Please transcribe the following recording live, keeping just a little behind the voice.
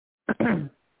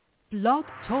Blog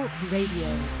Talk Radio.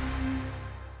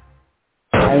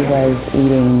 I was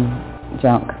eating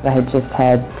junk. I had just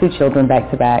had 2 children back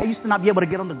to back. I used to not be able to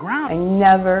get on the ground. I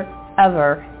never,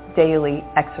 ever daily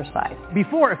exercise.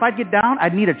 Before, if I'd get down,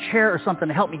 I'd need a chair or something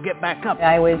to help me get back up.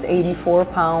 I was 84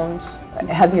 pounds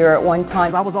heavier at one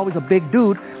time. I was always a big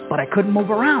dude, but I couldn't move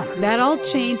around. That all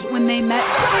changed when they met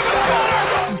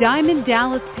Diamond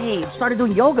Dallas Page. I started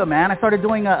doing yoga, man. I started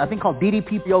doing a thing called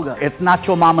DDP yoga. It's not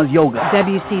your mama's yoga.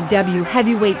 WCW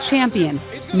heavyweight champion,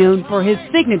 known for his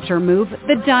signature move,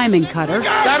 the Diamond Cutter.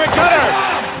 Diamond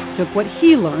Cutter! Took what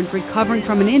he learned recovering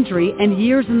from an injury and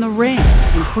years in the ring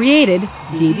and created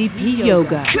DDP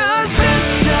Yoga.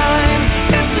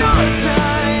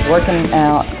 Working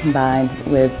out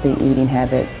combined with the eating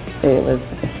habits, it was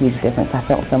a huge difference. I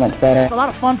felt so much better. It's a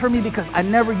lot of fun for me because I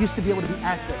never used to be able to be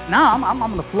active. Now I'm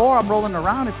on the floor, I'm rolling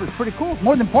around. It's pretty cool.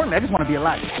 More than importantly, I just want to be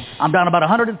alive. I'm down about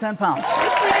 110 pounds.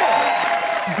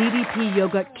 DDP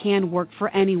Yoga can work for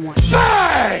anyone.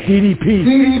 Hey!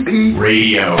 DDP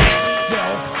Radio.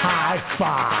 High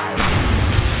five.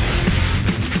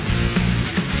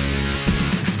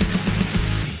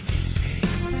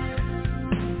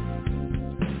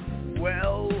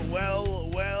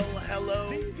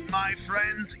 My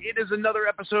friends, it is another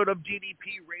episode of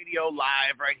DDP Radio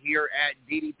Live right here at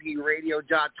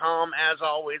ddpradio.com. As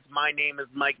always, my name is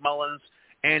Mike Mullins,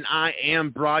 and I am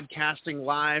broadcasting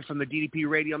live from the DDP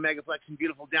Radio Megaplex in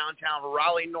beautiful downtown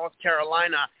Raleigh, North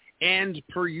Carolina. And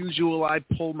per usual, I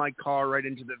pull my car right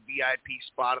into the VIP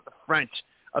spot at the front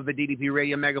of the DDP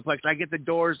Radio Megaplex. I get the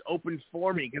doors open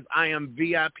for me because I am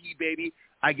VIP, baby.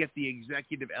 I get the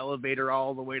executive elevator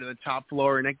all the way to the top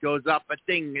floor, and it goes up a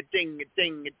ding, a ding, a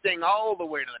ding, a ding, all the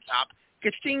way to the top.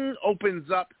 Ka-ching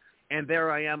opens up, and there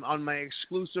I am on my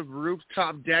exclusive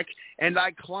rooftop deck, and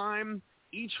I climb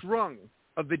each rung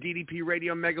of the DDP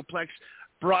Radio Megaplex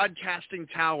broadcasting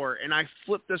tower, and I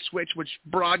flip the switch which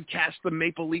broadcasts the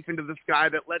maple leaf into the sky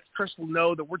that lets Crystal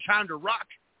know that we're time to rock.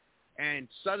 And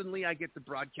suddenly I get the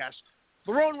broadcast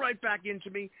thrown right back into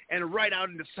me and right out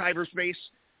into cyberspace,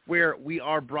 where we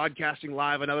are broadcasting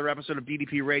live another episode of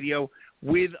DDP Radio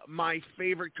with my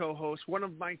favorite co-host, one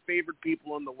of my favorite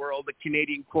people in the world, the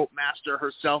Canadian quote master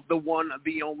herself, the one,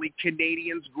 the only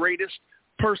Canadian's greatest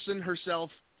person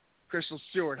herself, Crystal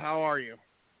Stewart. How are you?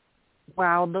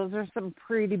 Wow, those are some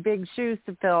pretty big shoes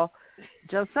to fill.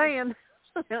 Just saying.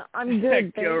 I'm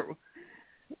good.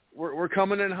 We're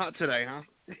coming in hot today, huh?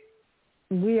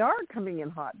 We are coming in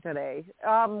hot today,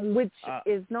 which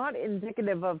is not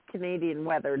indicative of Canadian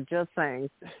weather, just saying.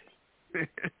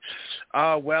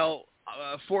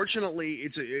 Fortunately,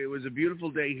 it was a beautiful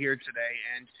day here today,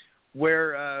 and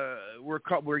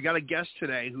we got a guest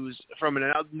today who's from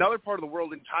another part of the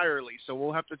world entirely, so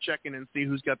we'll have to check in and see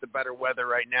who's got the better weather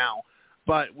right now.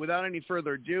 But without any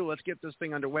further ado, let's get this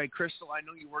thing underway. Crystal, I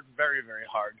know you work very, very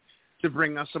hard to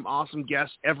bring us some awesome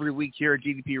guests every week here at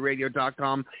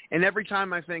ddpradio.com. And every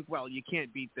time I think, well, you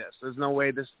can't beat this. There's no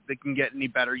way they can get any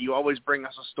better. You always bring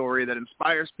us a story that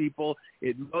inspires people.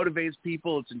 It motivates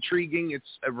people. It's intriguing.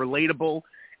 It's relatable.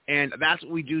 And that's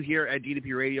what we do here at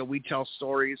DDP Radio. We tell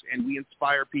stories and we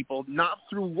inspire people, not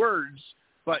through words,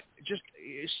 but just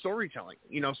storytelling.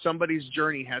 You know, somebody's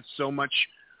journey has so much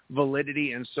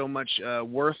validity and so much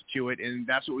worth to it, and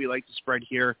that's what we like to spread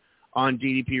here on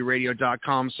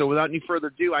ddpradio.com. So without any further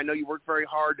ado, I know you work very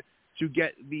hard to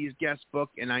get these guests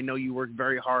booked, and I know you work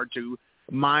very hard to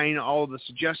mine all of the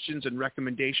suggestions and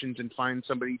recommendations and find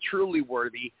somebody truly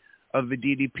worthy of the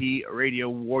DDP Radio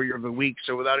Warrior of the Week.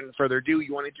 So without any further ado,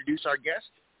 you want to introduce our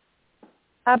guest?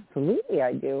 Absolutely,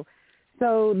 I do.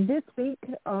 So this week,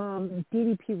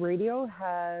 DDP Radio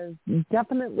has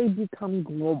definitely become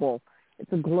global.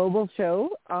 It's a global show.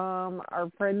 Our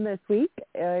friend this week,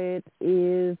 it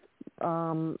is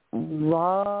Rod.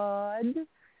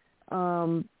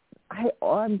 I'm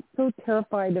so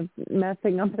terrified of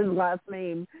messing up his last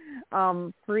name.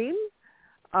 Freame,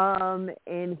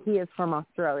 and he is from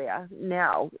Australia.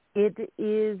 Now, it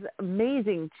is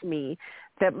amazing to me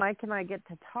that Mike and I get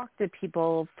to talk to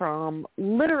people from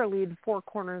literally the 4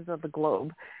 corners of the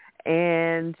globe,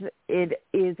 and it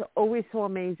is always so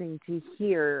amazing to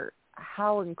hear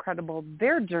how incredible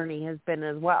their journey has been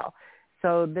as well.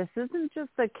 So this isn't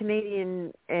just a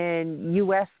Canadian and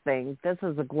U.S. thing. This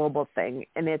is a global thing,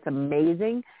 and it's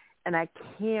amazing, and I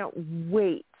can't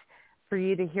wait for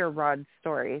you to hear Rod's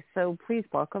story. So please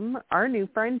welcome our new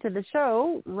friend to the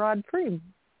show, Rod Freame.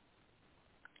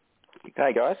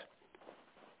 Hey, guys.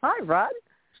 Hi, Rod.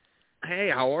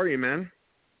 Hey, how are you, man?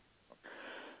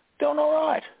 Doing all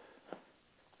right.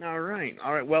 All right.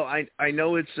 Well, I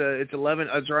know it's 11.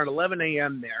 It's around 11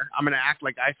 a.m. there. I'm going to act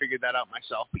like I figured that out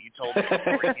myself, but you told me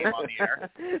before you came on the air.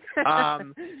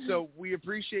 So we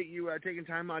appreciate you taking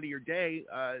time out of your day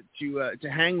to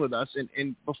hang with us.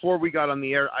 And before we got on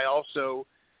the air, I also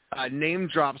name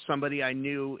dropped somebody I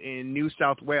knew in New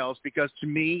South Wales, because to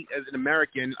me, as an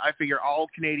American, I figure all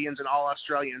Canadians and all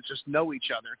Australians just know each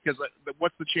other. Because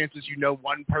what's the chances you know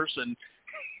one person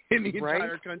in the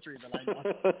entire country that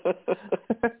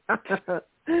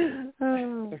I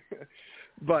know?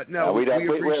 But no, we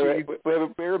appreciate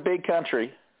we're a big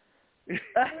country.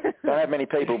 Don't have many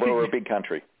people, but we're a big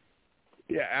country.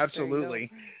 Yeah,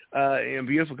 absolutely. And a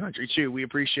beautiful country too. We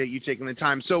appreciate you taking the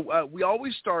time. So we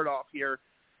always start off here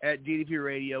at DDP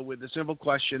Radio with a simple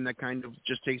question that kind of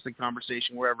just takes the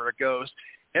conversation wherever it goes.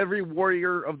 Every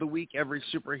warrior of the week, every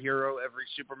superhero, every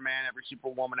Superman, every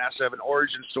Superwoman has to have an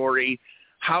origin story.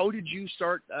 How did you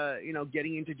start,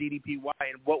 getting into DDPY,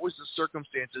 and what was the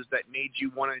circumstances that made you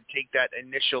want to take that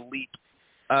initial leap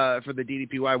for the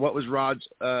DDPY? What was Rod's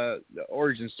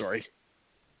origin story?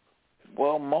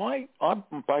 Well, I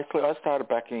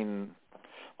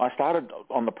started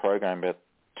on the program about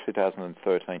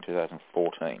 2013,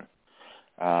 2014.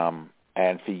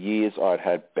 And for years I'd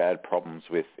had bad problems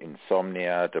with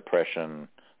insomnia, depression,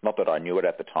 not that I knew it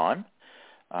at the time.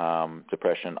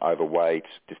 Depression, overweight,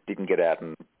 just didn't get out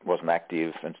and wasn't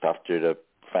active and stuff due to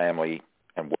family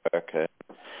and work and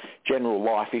general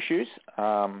life issues.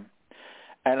 And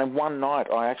then one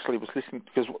night I actually was listening,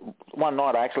 because one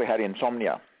night I actually had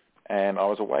insomnia, and I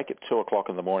was awake at 2 o'clock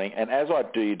in the morning. And as I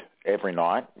did every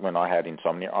night when I had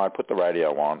insomnia, I'd put the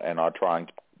radio on and I'd try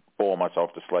and bore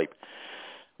myself to sleep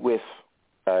with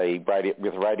a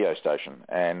radio station.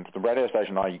 And the radio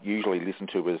station I usually listen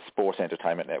to is Sports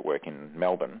Entertainment Network in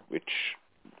Melbourne, which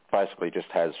basically just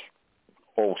has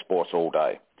all sports all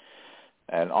day.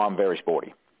 And I'm very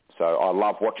sporty. So I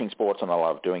love watching sports and I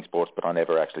love doing sports, but I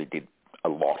never actually did a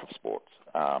lot of sports.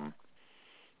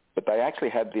 But they actually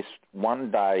had this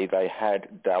one day, they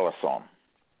had Dallas on.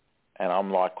 And I'm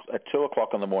like at 2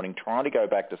 o'clock in the morning trying to go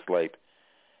back to sleep.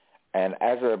 And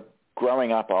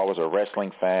growing up, I was a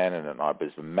wrestling fan, and I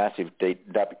was a massive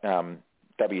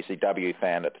WCW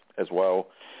fan as well.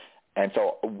 And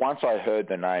so once I heard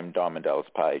the name Diamond Dallas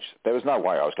Page, there was no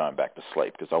way I was going back to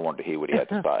sleep because I wanted to hear what he had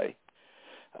to say.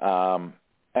 And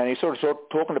he sort of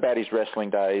talking about his wrestling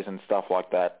days and stuff like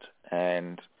that.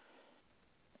 And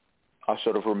I was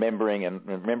sort of remembering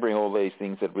all these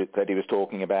things that he was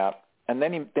talking about. And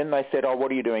then they said, "Oh,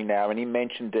 what are you doing now?" And he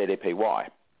mentioned DDPY.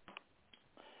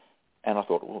 And I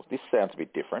thought, well, this sounds a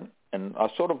bit different. And I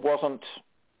sort of wasn't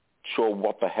sure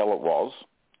what the hell it was.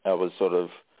 I was sort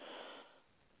of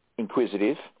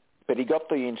inquisitive. But he got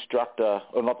the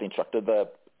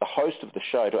host of the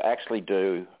show to actually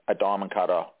do a diamond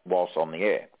cutter whilst on the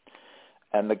air.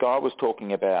 And the guy was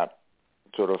talking about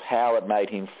sort of how it made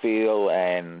him feel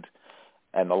and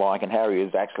the like, and how he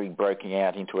was actually breaking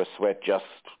out into a sweat just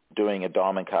doing a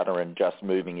diamond cutter and just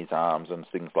moving his arms and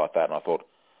things like that. And I thought,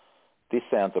 this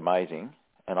sounds amazing.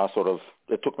 And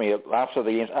it took me after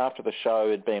the show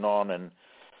had been on and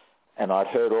I'd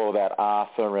heard all about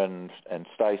Arthur and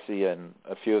Stacey and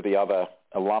a few of the other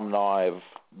alumni of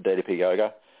DDP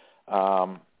Yoga.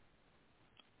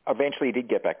 Eventually did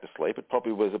get back to sleep. It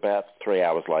probably was about 3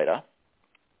 hours later.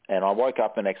 And I woke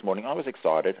up the next morning. I was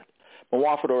excited. My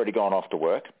wife had already gone off to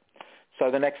work. So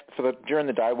during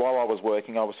the day while I was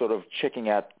working, I was sort of checking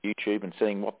out YouTube and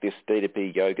seeing what this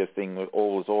DDP Yoga thing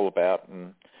was all about.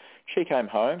 And she came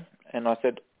home and I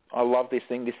said, "I love this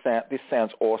thing. This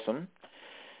sounds awesome."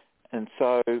 And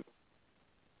so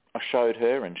I showed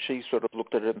her and she sort of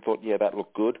looked at it and thought, yeah, that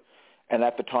looked good. And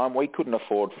at the time we couldn't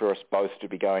afford for us both to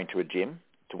be going to a gym,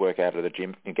 to work out at a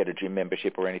gym and get a gym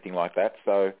membership or anything like that.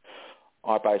 So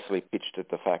I basically pitched at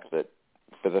the fact that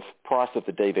for the price of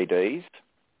the DVDs,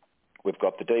 we've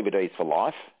got the DVDs for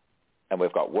life and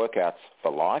we've got workouts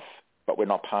for life, but we're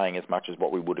not paying as much as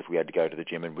what we would if we had to go to the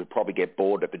gym, and we'd probably get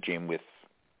bored at the gym with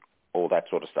all that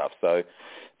sort of stuff. So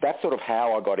that's sort of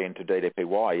how I got into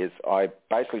DDPY. Is I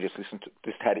basically just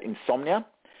had insomnia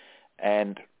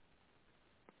and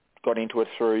got into it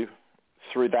through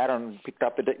that and picked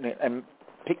up the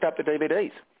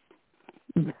DVDs.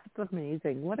 That's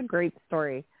amazing. What a great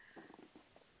story.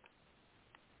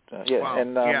 Yeah, wow.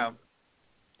 And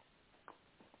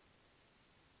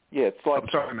yeah, it's like I'm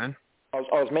sorry, man. I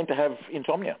was meant to have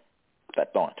insomnia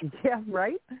that night. Yeah,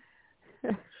 right.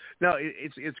 No,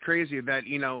 it's crazy that,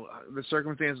 the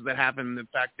circumstances that happen, the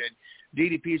fact that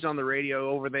DDP's on the radio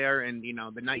over there, and,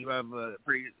 the night you have a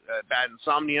pretty bad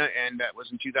insomnia, and that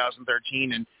was in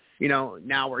 2013, and,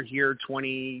 now we're here,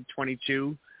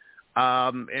 2022.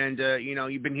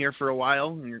 You've been here for a while,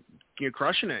 and you're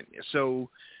crushing it. So,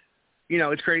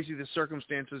 it's crazy the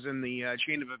circumstances and the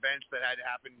chain of events that had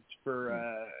happened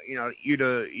for you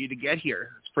to get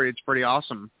here. It's pretty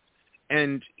awesome.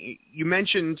 And you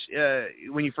mentioned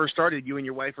when you first started, you and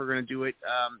your wife were going to do it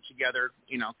together,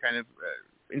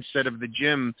 instead of the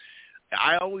gym.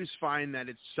 I always find that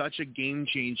it's such a game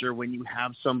changer when you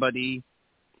have somebody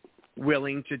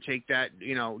willing to take that,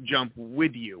 jump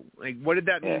with you. Like, what did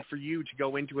that mean for you to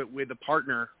go into it with a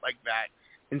partner like that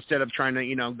instead of trying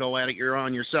to, go at it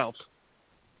on yourself?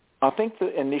 I think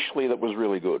that initially that was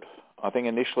really good. I think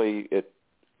initially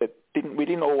we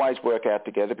didn't always work out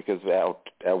together because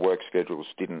our work schedules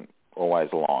didn't always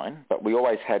align, but we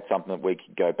always had something that we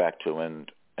could go back to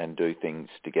and do things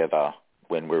together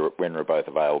when we're both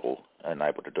available and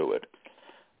able to do it.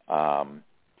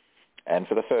 And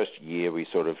for the first year, we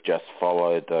sort of just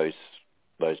followed those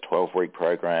 12-week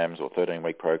programs or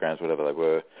 13-week programs, whatever they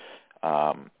were,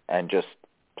 and just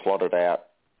plotted out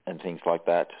and things like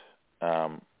that.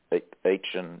 Each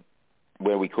and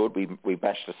where we could, we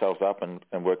bashed ourselves up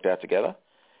and worked out together.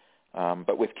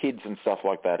 But with kids and stuff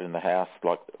like that in the house,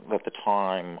 like at the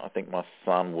time, I think my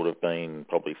son would have been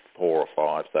probably 4 or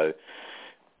 5, so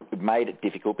it made it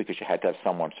difficult because you had to have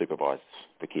someone supervise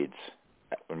the kids.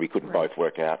 And we couldn't both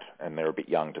work out, and they're a bit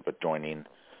young to join in.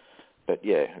 But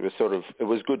yeah, it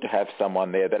was good to have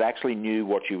someone there that actually knew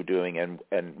what you were doing, and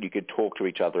you could talk to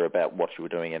each other about what you were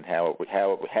doing and how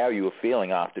you were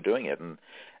feeling after doing it,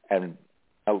 and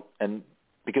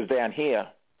because down here,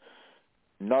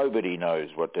 nobody knows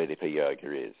what DDP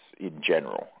yoga is in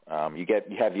general. You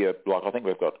have your, like, I think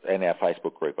we've got in our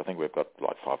Facebook group, I think we've got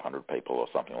like 500 people or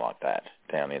something like that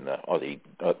down in the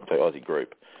Aussie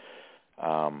group.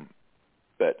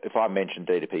 But if I mention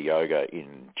DDP yoga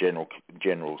in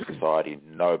general society,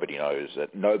 nobody knows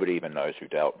that. Nobody even knows who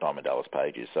Diamond Dallas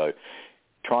Page is. So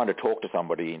trying to talk to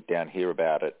somebody down here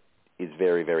about it is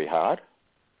very, very hard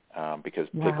because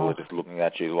people are just looking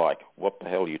at you like, what the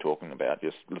hell are you talking about?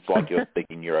 It's like you're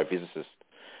speaking neurophysicist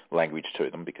language to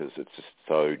them because it's just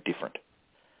so different.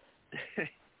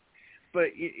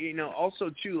 But,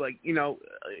 also, too, like,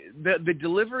 the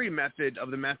delivery method of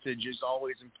the message is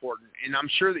always important. And I'm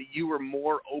sure that you were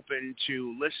more open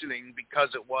to listening because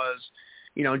it was,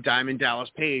 Diamond Dallas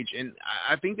Page. And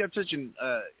I think that's such an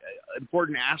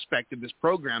important aspect of this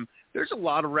program. There's a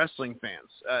lot of wrestling fans,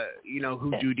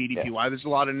 who do DDPY. Yeah. There's a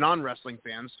lot of non-wrestling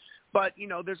fans. But,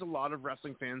 there's a lot of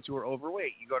wrestling fans who are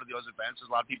overweight. You go to those events, there's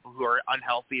a lot of people who are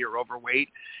unhealthy or overweight.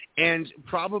 And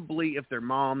probably if their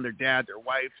mom, their dad, their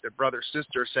wife, their brother,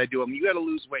 sister said to them, you got to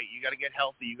lose weight, you got to get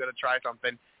healthy, you got to try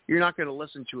something, you're not going to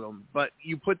listen to them. But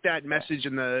you put that message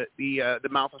in the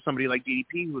mouth of somebody like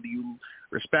DDP who you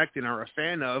respect and are a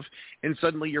fan of, and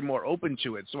suddenly you're more open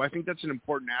to it. So I think that's an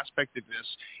important aspect of this,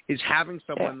 is having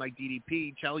someone like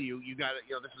DDP tell you, you got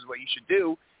to, this is what you should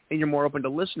do, and you're more open to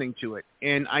listening to it.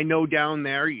 And I know down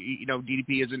there,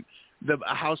 DDP isn't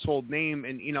a household name,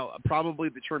 and, probably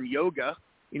the term yoga,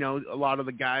 a lot of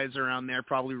the guys around there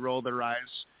probably roll their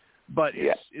eyes. But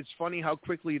it's funny how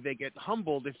quickly they get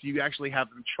humbled if you actually have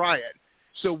them try it.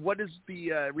 So what is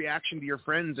the reaction to your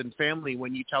friends and family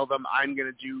when you tell them, I'm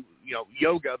going to do,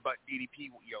 yoga, but DDP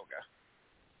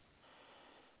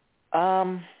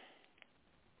yoga?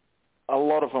 A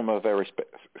lot of them are very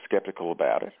skeptical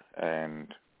about it,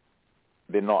 and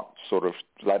they're not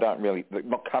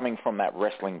not coming from that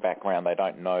wrestling background. They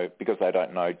don't know, because they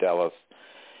don't know Dallas,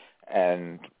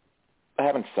 and they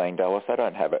haven't seen Dallas. They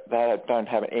don't have it. They don't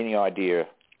have any idea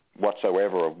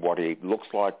whatsoever of what he looks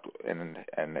like and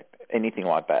anything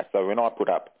like that. So when I put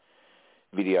up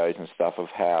videos and stuff of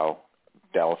how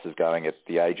Dallas is going at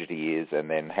the age that he is, and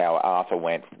then how Arthur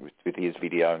went with his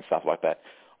video and stuff like that,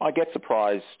 I get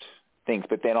surprised things,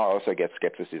 but then I also get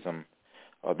skepticism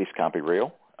of this can't be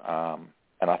real.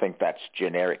 And I think that's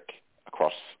generic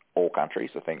across all countries.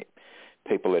 I think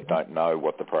people that don't know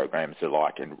what the programs are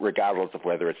like, and regardless of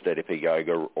whether it's DDP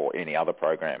Yoga or any other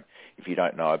program, if you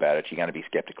don't know about it, you're going to be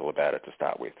skeptical about it to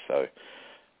start with. So,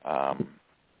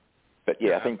 but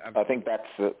yeah, I think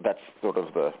that's sort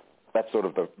of the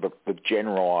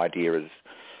general idea is,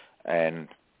 and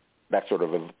that's sort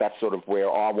of where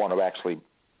I want to actually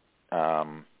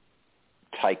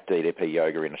take DDP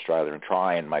Yoga in Australia and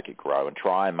try and make it grow and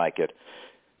try and make it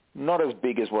not as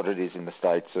big as what it is in the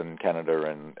States and Canada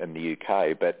and the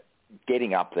UK, but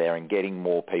getting up there and getting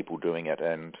more people doing it.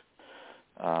 And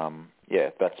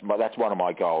that's one of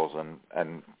my goals.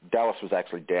 And Dallas was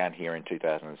actually down here in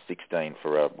 2016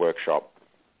 for a workshop,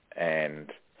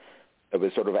 and it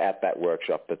was sort of at that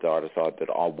workshop that I decided that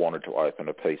I wanted to open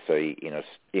a PC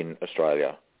in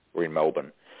Australia or in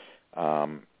Melbourne.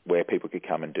 where people could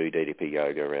come and do DDP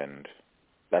yoga, and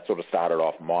that sort of started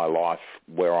off my life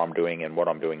where I'm doing and what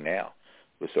I'm doing now.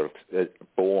 It was sort of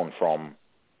born from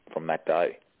that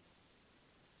day.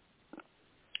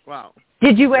 Wow.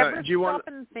 Did you ever stop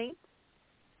and think?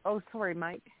 Oh, sorry,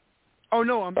 Mike. Oh,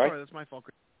 no, I'm sorry. That's my fault.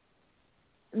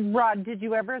 Rod, did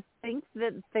you ever think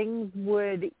that things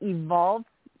would evolve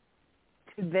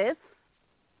to this?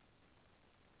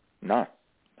 No,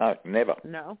 never.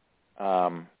 No.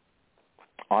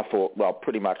 I thought, well,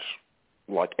 pretty much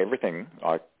like everything,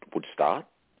 I would start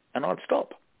and I'd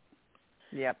stop.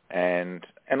 Yep. And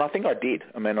I think I did.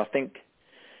 I mean, I think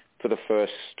for the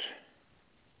first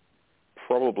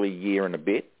probably year and a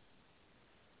bit,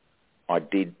 I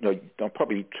did,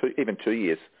 probably 2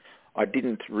 years, I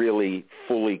didn't really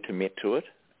fully commit to it,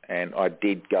 and I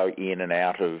did go in and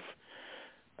out of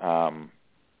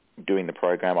doing the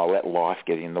program. I let life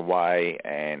get in the way,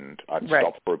 and I'd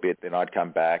stop for a bit, then I'd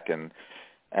come back, and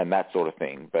that sort of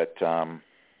thing. But I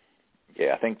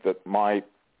think that my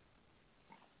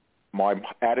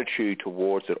attitude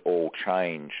towards it all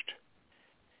changed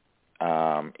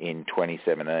in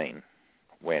 2017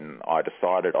 when I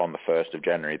decided on the 1st of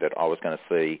January that I was going to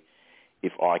see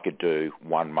if I could do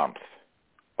 1 month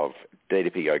of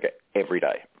DDP yoga every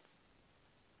day.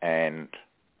 And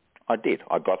I did.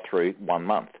 I got through 1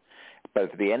 month.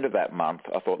 But at the end of that month,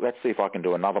 I thought, let's see if I can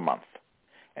do another month.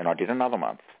 And I did another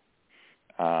month.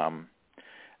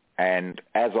 And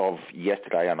as of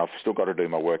yesterday, and I've still got to do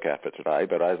my workout for today,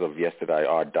 but as of yesterday,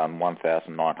 I'd done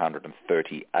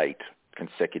 1,938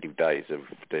 consecutive days of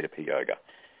DDP yoga.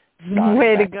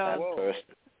 Way to go. First.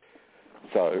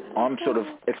 So I'm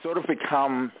it's sort of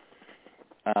become,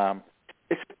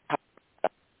 it's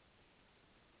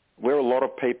where a lot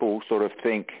of people sort of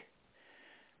think,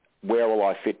 where will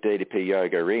I fit DDP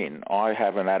yoga in? I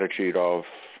have an attitude of,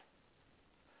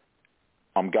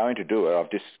 I'm going to do it.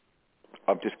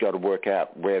 I've just got to work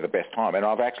out where the best time. And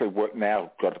I've actually got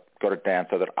it down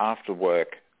so that after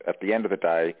work, at the end of the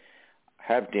day,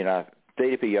 have dinner,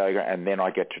 DDP yoga, and then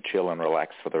I get to chill and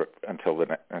relax for the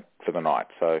night.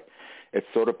 So it's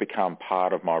sort of become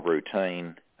part of my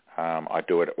routine. I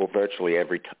do it virtually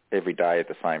every day at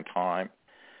the same time,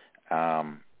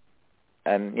 and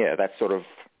that's sort of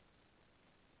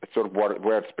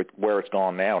where it's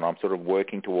gone now. And I'm sort of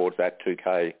working towards that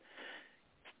 2K.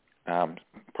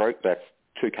 That's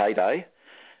 2K day,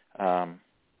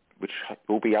 which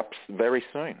will be up very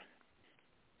soon.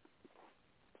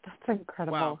 That's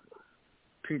incredible. Wow.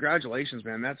 Congratulations,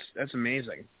 man. That's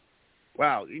amazing.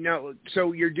 Wow.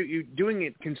 So you're doing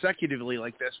it consecutively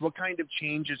like this. What kind of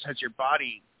changes has your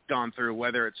body gone through,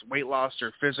 whether it's weight loss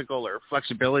or physical or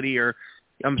flexibility, or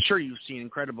I'm sure you've seen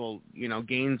incredible,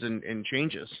 gains and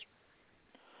changes.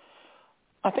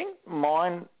 I think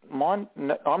mine,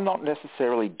 I'm not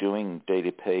necessarily doing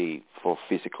DDP for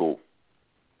physical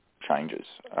changes.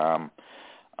 I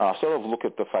sort of look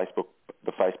at the Facebook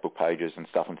pages and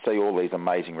stuff and see all these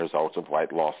amazing results of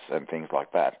weight loss and things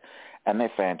like that. And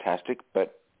they're fantastic.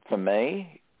 But for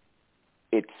me,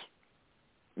 it's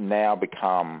now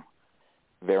become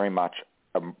very much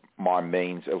my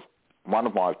means of one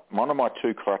of my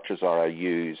two crutches I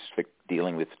use for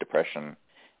dealing with depression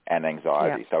and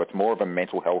anxiety. Yeah. So it's more of a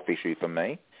mental health issue for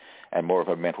me and more of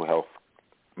a mental health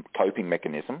coping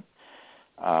mechanism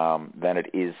than it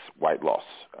is weight loss.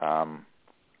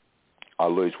 I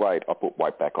lose weight, I put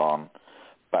weight back on,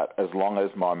 but as long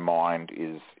as my mind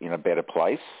is in a better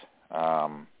place,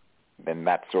 then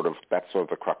that's sort of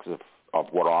the crux of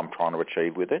what I'm trying to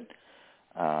achieve with it.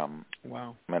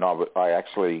 Wow. I mean,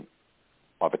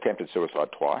 I've attempted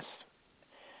suicide twice,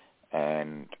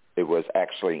 and it was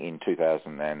actually in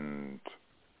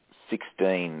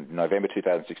 2016, November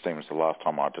 2016 was the last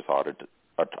time I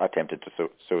attempted to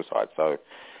suicide. So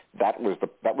that was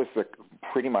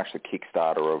pretty much the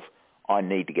Kickstarter of, I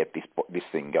need to get this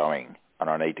thing going, and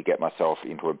I need to get myself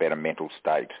into a better mental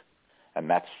state, and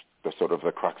that's the sort of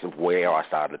the crux of where I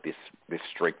started this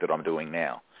streak that I'm doing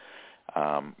now.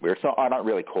 Where it's not, I don't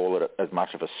really call it as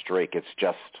much of a streak. It's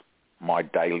just my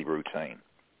daily routine.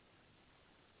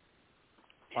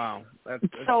 Wow.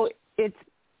 So it's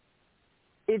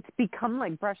become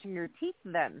like brushing your teeth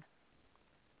then.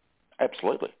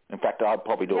 Absolutely. In fact, I'd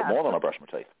probably do it more than I brush my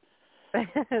teeth.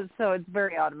 So it's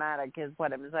very automatic is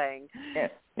what I'm saying.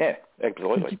 Yeah,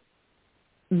 absolutely.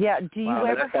 Yeah, do you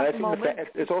ever have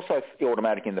moments? It's also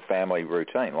automatic in the family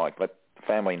routine. Like, let the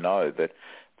family know that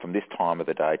from this time of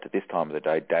the day to this time of the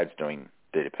day, Dad's doing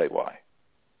DDPY.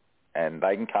 And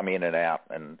they can come in and out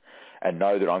and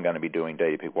know that I'm going to be doing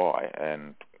DDPY.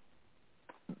 And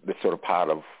it's sort of part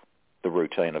of the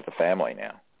routine of the family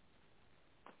now.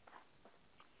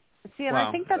 See, and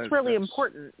I think that's really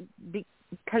important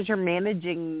because you're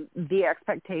managing the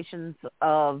expectations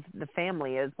of the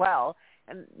family as well.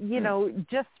 And,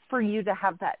 just for you to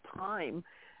have that time,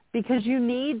 because you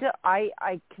need,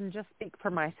 I can just speak for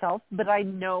myself, but I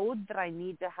know that I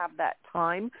need to have that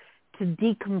time to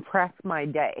decompress my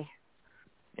day.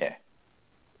 Yeah.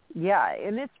 Yeah,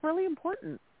 and it's really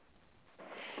important.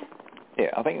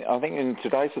 Yeah, I think in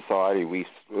today's society,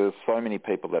 there's so many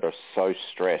people that are so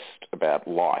stressed about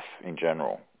life in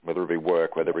general, whether it be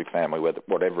work, whether it be family,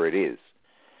 whatever it is,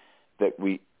 that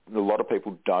a lot of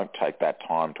people don't take that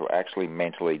time to actually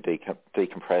mentally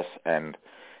decompress and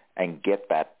get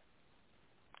that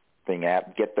thing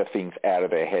out, get the things out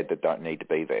of their head that don't need to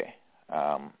be there.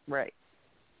 Right.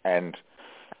 And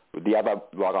the other,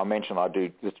 like I mentioned, I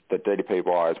do the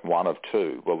DDPY is one of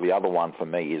two. Well, the other one for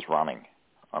me is running,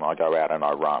 and I go out and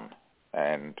I run.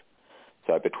 And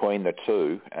so between the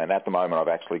two, and at the moment I've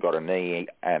actually got a knee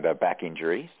and a back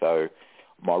injury, so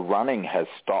my running has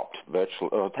stopped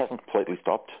virtually. It hasn't completely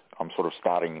stopped. I'm sort of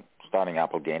starting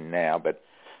up again now, but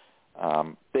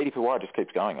DDPY just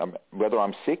keeps going. Whether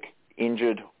I'm sick,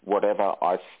 injured, whatever,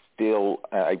 I still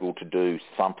am able to do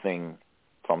something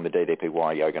from the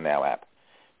DDPY Yoga Now app,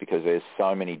 because there's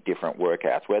so many different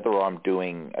workouts. Whether I'm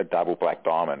doing a double black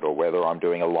diamond, or whether I'm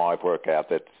doing a live workout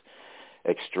that's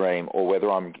extreme, or whether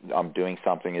I'm doing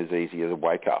something as easy as a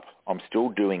wake up, I'm still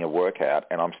doing a workout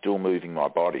and I'm still moving my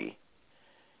body.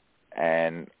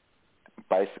 And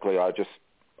basically I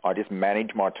just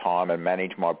manage my time and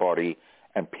manage my body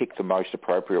and pick the most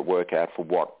appropriate workout for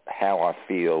how I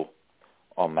feel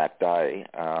on that day.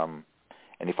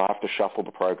 And if I have to shuffle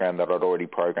the program that I'd already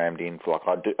programmed in, for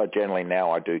I generally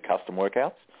now I do custom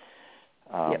workouts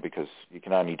because you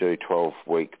can only do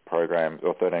 12-week programs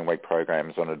or 13-week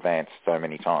programs on advance so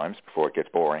many times before it gets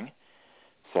boring.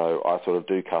 So I sort of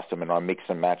do custom and I mix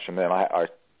and match, and then I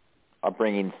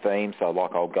bring in themes. So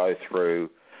I'll go through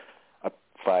a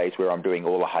phase where I'm doing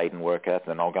all the Hayden workouts,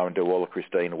 and I'll go and do all the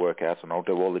Christina workouts, and I'll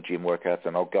do all the gym workouts,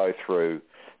 and I'll go through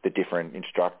the different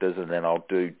instructors, and then I'll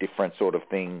do different sort of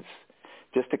things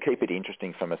just to keep it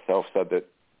interesting for myself, so that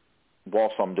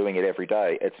whilst I'm doing it every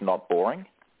day, it's not boring.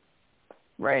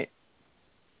 Right.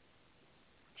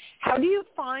 How do you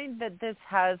find that this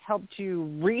has helped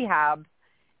you rehab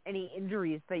any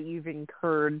injuries that you've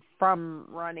incurred from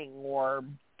running or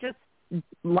just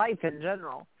life in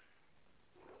general?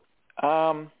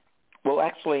 Well,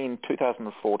 actually, in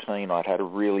 2014, I'd had a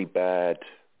really bad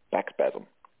back spasm,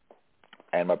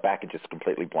 and my back had just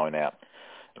completely blown out.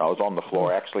 And I was on the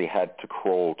floor. I actually had to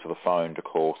crawl to the phone to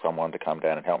call someone to come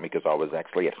down and help me, because I was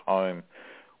actually at home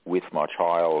with my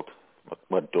child,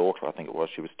 my daughter, I think it was.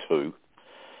 She was 2,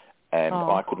 and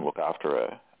I couldn't look after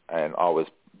her, and I was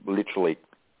literally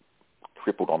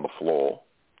crippled on the floor.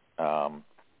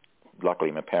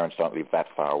 Luckily, my parents don't live that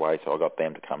far away, so I got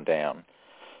them to come down.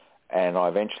 And I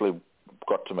eventually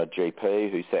got to my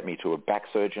GP, who sent me to a back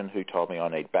surgeon, who told me I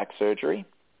need back surgery.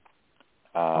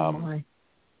 And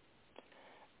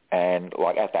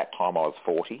at that time I was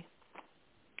 40,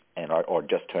 and I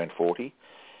just turned 40.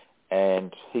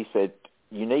 And he said,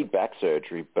 you need back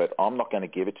surgery, but I'm not going to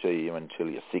give it to you until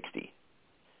you're 60.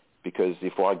 Because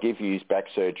if I give you back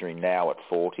surgery now at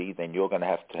 40, then you're going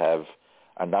to have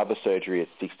another surgery at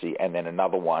 60 and then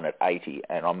another one at 80.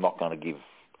 And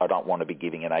I don't want to be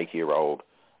giving an 80-year-old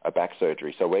a back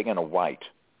surgery. So we're going to wait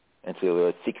until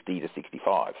you're 60 to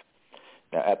 65.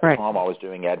 Now, at the time, I was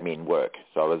doing admin work.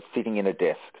 So I was sitting in a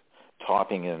desk,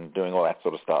 typing and doing all that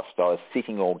sort of stuff. So I was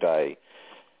sitting all day,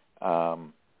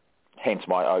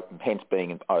 hence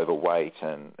being overweight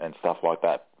and stuff like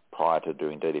that prior to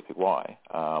doing DDPY.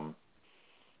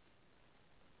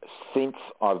 Since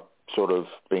I've sort of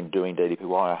been doing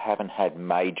DDPY, I haven't had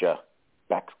major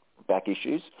back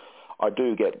issues. I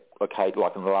do get, okay,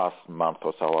 like in the last month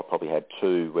or so, I probably had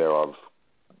 2 where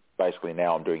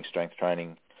I'm doing strength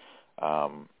training,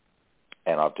 and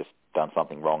I've just done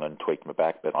something wrong and tweaked my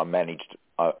back, but I managed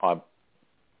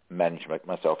to make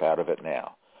myself out of it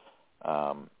now.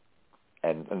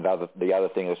 And the other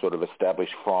thing I sort of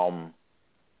established from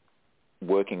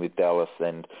working with Dallas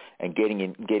and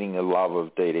getting the love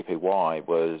of DDPY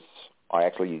was I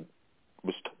actually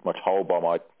was told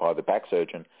by the back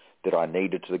surgeon that I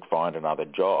needed to find another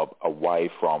job away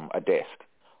from a desk.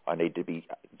 I need to be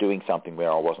doing something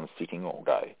where I wasn't sitting all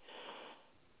day,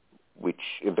 which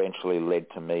eventually led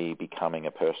to me becoming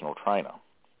a personal trainer.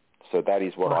 So that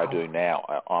is what I do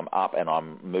now. I'm up and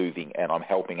I'm moving and I'm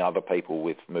helping other people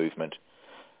with movement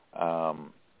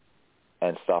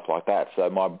and stuff like that. So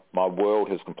my world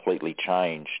has completely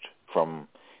changed from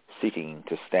sitting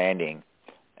to standing,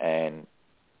 and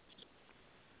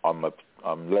I'm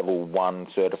I'm level 1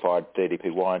 certified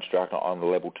DDPY instructor on the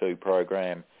level 2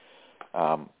 program.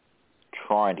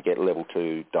 Trying to get level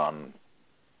 2 done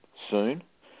soon.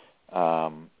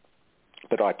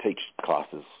 But I teach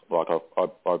classes, like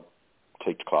I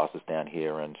teach classes down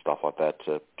here and stuff like that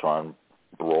to try and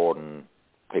broaden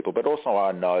people. But also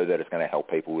I know that it's going to help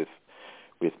people with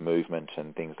movement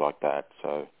and things like that.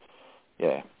 So,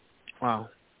 yeah. Wow.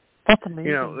 That's amazing.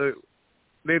 You know,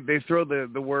 they throw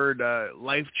the word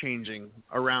life-changing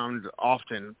around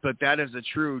often, but that is a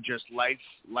true just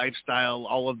lifestyle,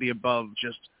 all of the above,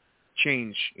 just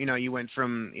change. You know, you went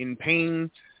from in pain,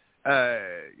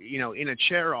 you know, in a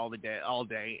chair all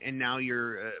day, and now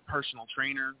you're a personal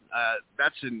trainer.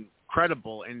 That's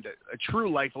incredible and a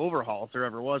true life overhaul if there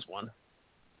ever was one.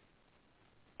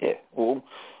 Yeah, well,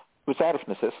 it was out of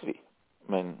necessity.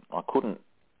 I mean, I couldn't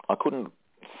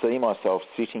see myself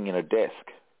sitting in a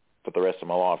desk for the rest of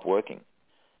my life working.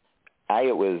 A,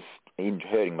 it was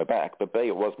hurting my back, but B,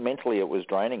 it was mentally, it was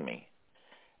draining me.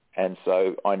 And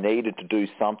so I needed to do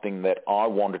something that I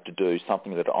wanted to do,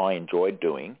 something that I enjoyed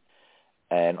doing.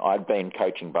 And I'd been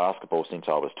coaching basketball since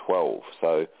I was 12.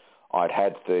 So I'd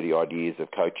had 30-odd years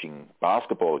of coaching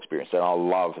basketball experience, and I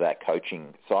love that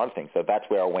coaching side of things. So that's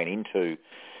where I went into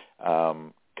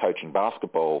coaching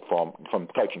basketball, from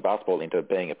coaching basketball into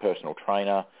being a personal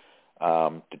trainer,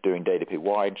 to doing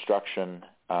DDPY instruction,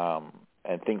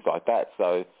 and things like that.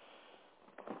 So,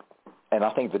 and I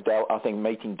think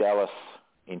meeting Dallas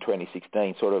in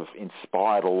 2016 sort of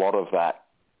inspired a lot of that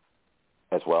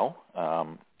as well.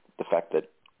 The fact that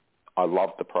I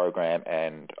loved the program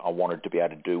and I wanted to be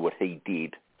able to do what he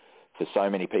did for so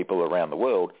many people around the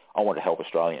world. I want to help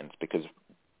Australians because,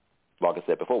 like I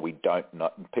said before,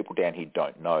 people down here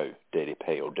don't know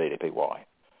DDP or DDPY.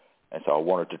 And so I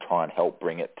wanted to try and help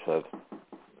bring it to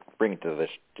the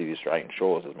Australian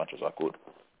shores as much as I could.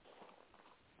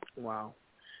 Wow.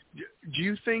 Do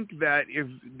you think that if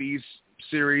these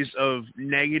series of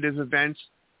negative events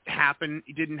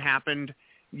didn't happen,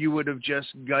 you would have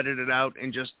just gutted it out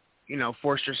and just, you know,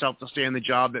 forced yourself to stay in the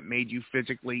job that made you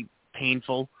physically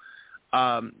painful?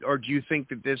 Or do you think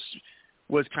that this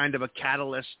was kind of a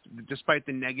catalyst, despite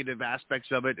the negative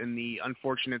aspects of it and the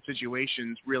unfortunate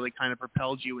situations, really kind of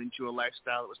propelled you into a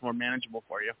lifestyle that was more manageable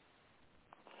for you?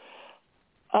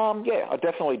 Yeah, I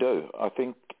definitely do. I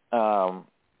think,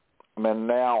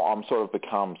 now I'm sort of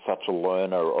become such a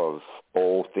learner of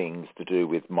all things to do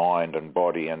with mind and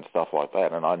body and stuff like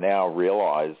that, and I now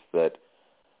realize that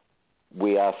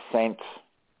we are sent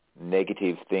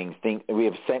negative things. We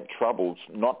have sent troubles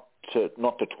not to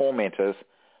torment us,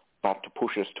 but to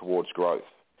push us towards growth.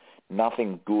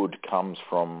 Nothing good comes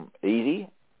from easy.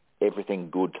 Everything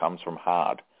good comes from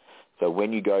hard. So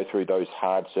when you go through those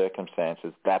hard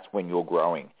circumstances, that's when you're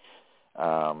growing.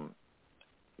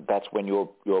 That's when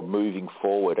you're moving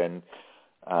forward. And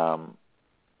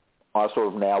I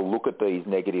sort of now look at these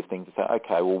negative things and say,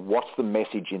 okay, well, what's the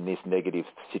message in this negative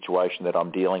situation that I'm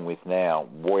dealing with now?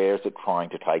 Where is it trying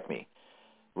to take me?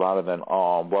 Rather than,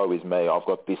 oh, woe is me, I've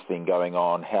got this thing going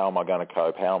on, how am I going to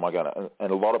cope,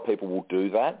 and a lot of people will do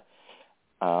that.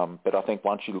 But I think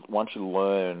once you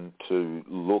learn to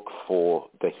look for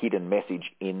the hidden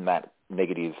message in that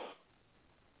negative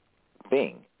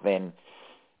thing, then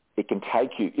it can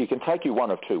take you one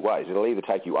of two ways. It'll either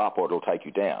take you up or it'll take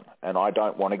you down. And I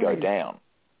don't want to go down.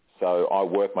 So I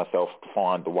work myself to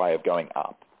find the way of going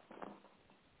up.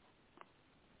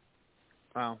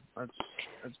 Wow,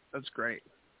 that's great.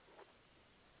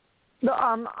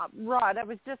 Rod, I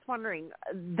was just wondering,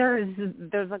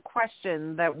 there's a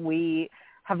question that we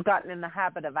have gotten in the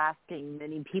habit of asking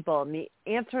many people, and the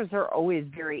answers are always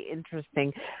very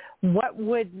interesting. What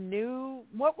would new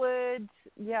Rod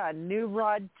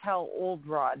tell old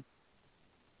Rod?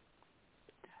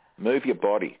 Move your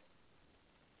body.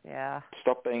 Yeah.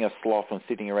 Stop being a sloth and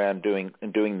sitting around doing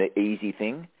the easy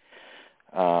thing.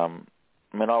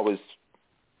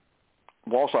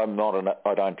 Whilst I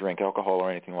don't drink alcohol or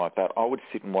anything like that, I would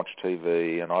sit and watch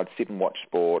TV and I'd sit and watch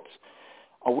sports.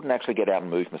 I wouldn't actually get out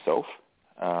and move myself.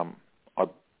 The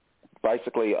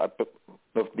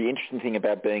interesting thing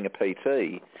about being a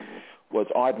PT was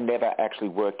I'd never actually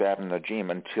worked out in a gym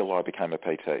until I became a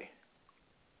PT.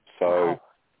 So wow.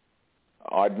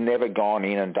 I'd never gone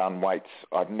in and done weights.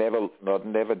 I'd never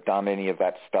done any of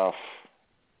that stuff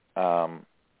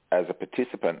as a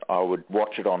participant. I would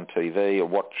watch it on TV or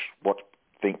watch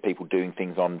people doing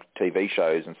things on TV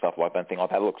shows and stuff like that and think, oh,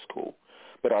 that looks cool.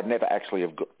 But I'd never actually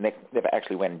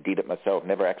went and did it myself,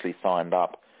 never actually signed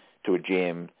up to a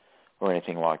gym or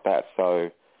anything like that. So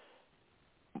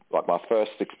like my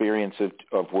first experience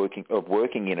of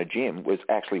working in a gym was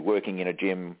actually working in a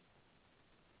gym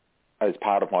as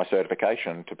part of my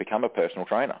certification to become a personal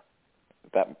trainer.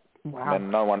 Wow.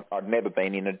 And I'd never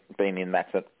been in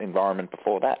that environment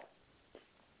before that.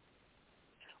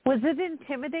 Was it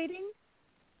intimidating?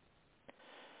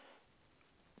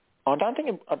 I don't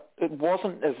think it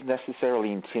wasn't as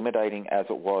necessarily intimidating as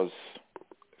it was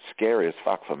scary as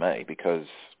fuck for me, because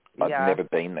I'd never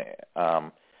been there.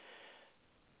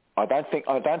 I don't think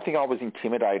I was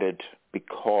intimidated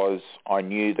because I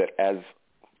knew that as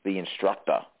the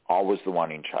instructor, I was the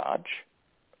one in charge,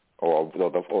 or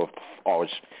I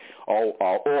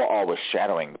was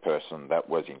shadowing the person that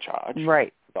was in charge.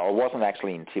 Right. So I wasn't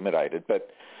actually intimidated,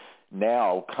 but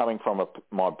now, coming from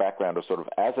my background of sort of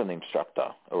as an instructor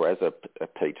or as a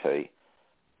PT,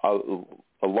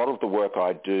 a lot of the work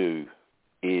I do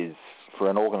is for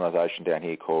an organisation down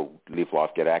here called Live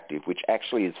Life Get Active, which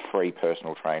actually is free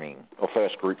personal training or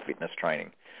first group fitness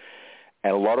training.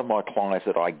 And a lot of my clients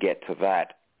that I get to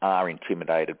that are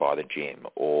intimidated by the gym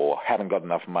or haven't got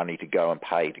enough money to go and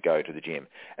pay to go to the gym.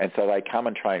 And so they come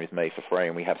and train with me for free,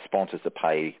 and we have sponsors that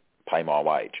pay my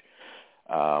wage,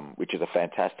 which is a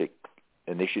fantastic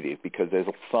initiative, because there's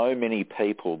so many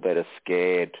people that are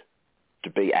scared to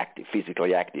be active,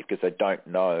 physically active, because they don't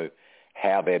know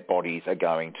how their bodies are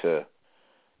going to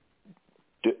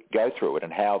go through it,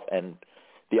 and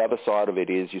the other side of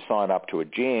it is you sign up to a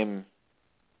gym,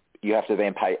 you have to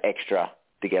then pay extra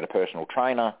to get a personal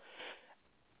trainer,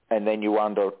 and then you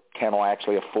wonder, can I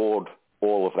actually afford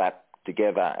all of that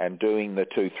together? And doing the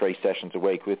 2-3 sessions a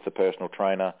week with the personal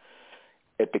trainer,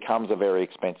 it becomes a very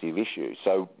expensive issue.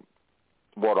 So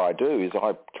what I do is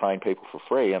I train people for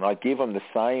free, and I give them the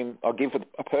same. I'll give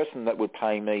a person that would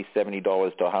pay me $70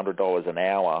 to $100 an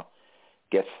hour,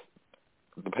 gets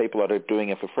the people that are doing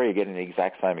it for free are getting the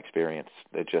exact same experience.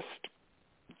 They're just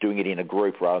doing it in a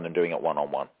group rather than doing it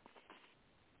one-on-one.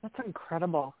 That's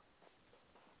incredible.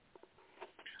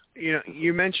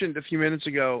 You mentioned a few minutes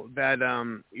ago that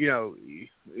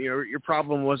your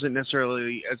problem wasn't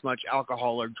necessarily as much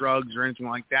alcohol or drugs or anything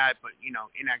like that, but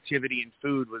inactivity and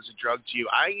food was a drug to you.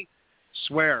 I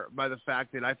swear by the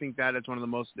fact that I think that is one of the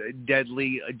most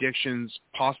deadly addictions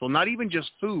possible. Not even just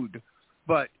food,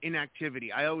 but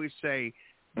inactivity. I always say,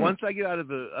 once I get out of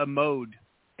a mode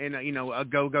and a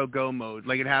go mode,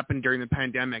 like it happened during the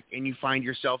pandemic, and you find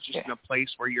yourself just in a place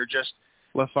where you're just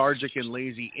lethargic and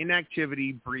lazy,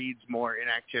 inactivity breeds more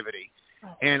inactivity.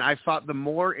 And I thought the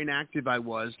more inactive I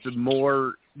was, the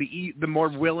more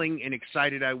willing and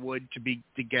excited I would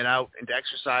to get out and to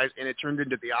exercise. And it turned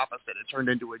into the opposite. It turned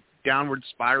into a downward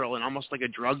spiral and almost like a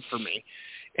drug for me.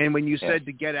 And when you said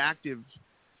to get active,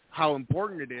 how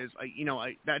important it is,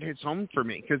 that hits home for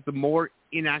me, because the more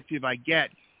inactive I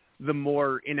get, the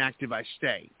more inactive I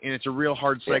stay. And it's a real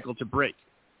hard cycle to break.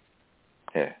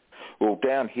 Yeah. Well,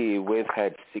 down here, we've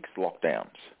had 6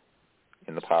 lockdowns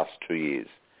in the past 2 years.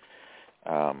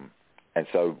 And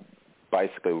so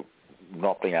basically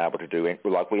not being able to do it,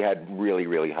 we had really,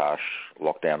 really harsh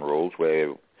lockdown rules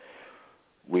where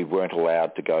we weren't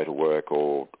allowed to go to work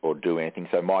or do anything.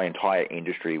 So my entire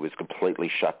industry was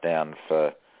completely shut down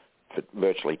for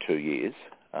virtually 2 years.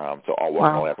 So I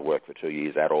wasn't allowed to work for 2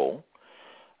 years at all.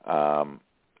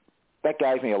 That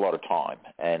gave me a lot of time,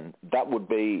 and that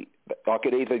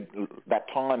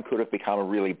time could have become a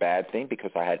really bad thing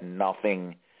because I had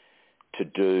nothing to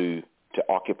do to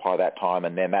occupy that time,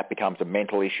 and then that becomes a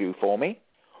mental issue for me.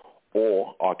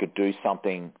 Or I could do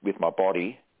something with my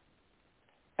body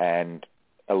and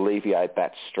alleviate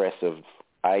that stress of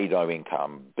A, no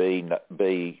income, B,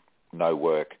 no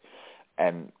work,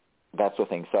 and that sort of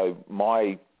thing. So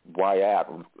my way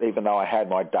out, even though I had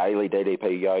my daily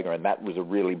DDP yoga, and that was a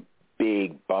really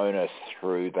big bonus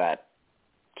through that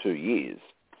 2 years,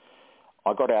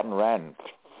 I got out and ran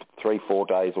 3-4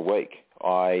 days a week.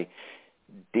 I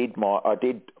did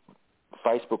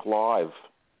Facebook Live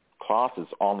classes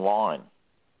online,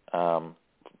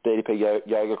 DDP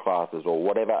yoga classes or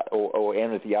whatever, or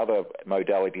any of the other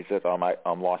modalities that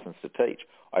I'm licensed to teach.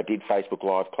 I did Facebook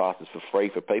Live classes for free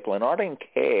for people, and I didn't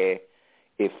care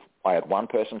if I had one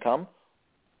person come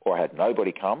or I had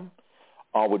nobody come.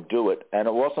 I would do it, and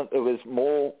it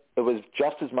was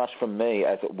just as much for me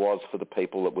as it was for the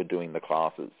people that were doing the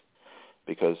classes,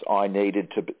 because I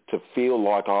needed to feel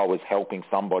like I was helping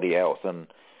somebody else. And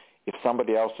if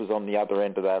somebody else was on the other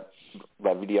end of that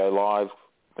video live,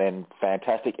 then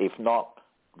fantastic. If not,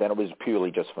 then it was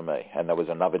purely just for me. And there was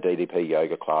another DDP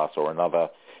yoga class or another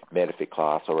Metaphysic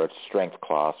class or a strength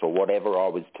class or whatever I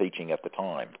was teaching at the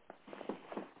time.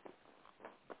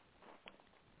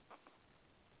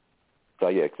 So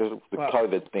yeah, because the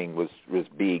COVID thing was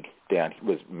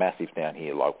massive down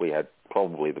here. Like, we had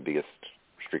probably the biggest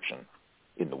restriction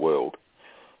in the world.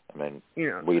 I mean,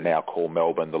 we now call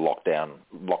Melbourne the lockdown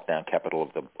capital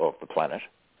of the planet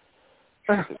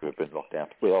because we've been locked down.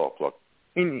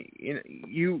 And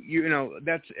you know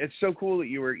it's so cool that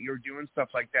you're doing stuff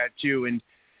like that too. And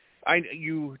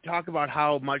you talk about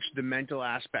how much the mental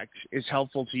aspect is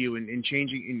helpful to you in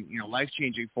changing, life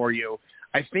changing for you.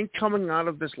 I think coming out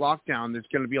of this lockdown, there's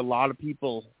going to be a lot of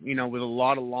people, with a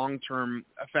lot of long-term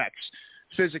effects,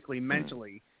 physically,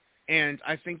 mentally. And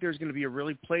I think there's going to be a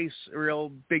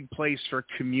real big place for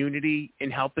community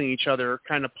in helping each other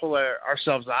kind of pull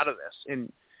ourselves out of this.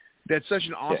 And that's such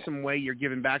an awesome way you're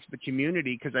giving back to the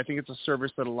community, because I think it's a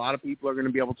service that a lot of people are going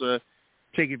to be able to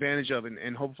take advantage of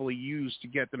and hopefully use to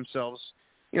get themselves,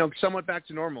 somewhat back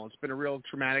to normal. It's been a real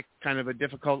traumatic, kind of a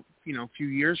difficult, few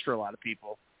years for a lot of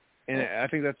people. And I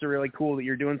think that's really cool that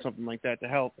you're doing something like that to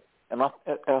help. And I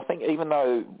think even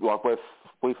though,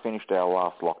 we finished our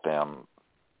last lockdown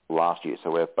last year,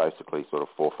 so we're basically sort of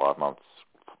 4 or 5 months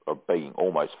of being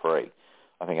almost free.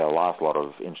 I think our last lot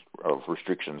of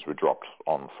restrictions were dropped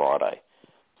on Friday,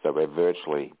 so we're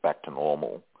virtually back to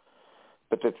normal.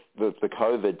 But the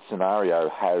COVID scenario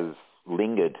has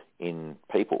lingered in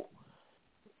people.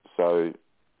 So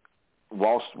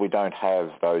whilst we don't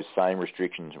have those same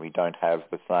restrictions, we don't have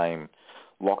the same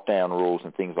lockdown rules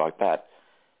and things like that,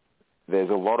 there's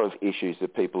a lot of issues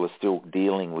that people are still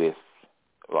dealing with.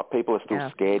 Like, people are still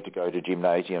scared to go to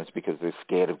gymnasiums because they're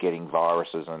scared of getting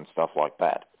viruses and stuff like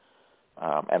that.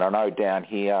 And I know down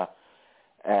here,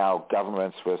 our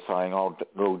governments were saying,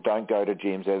 don't go to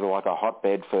gyms. There's like a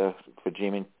hotbed for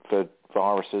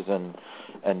viruses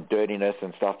and dirtiness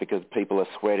and stuff because people are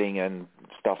sweating and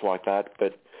stuff like that.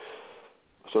 But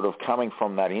sort of coming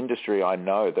from that industry, I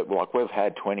know that we've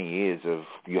had 20 years of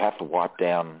you have to wipe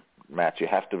down mats, you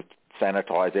have to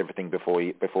sanitize everything before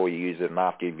you use it and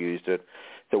after you've used it.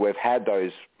 So we've had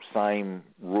those same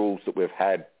rules that we've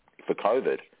had for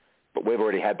COVID, but we've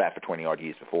already had that for 20-odd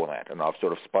years before that. And I've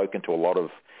sort of spoken to a lot of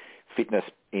fitness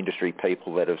industry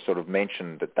people that have sort of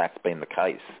mentioned that that's been the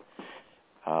case.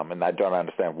 And they don't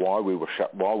understand why we were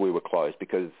shut, why we were closed,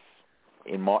 because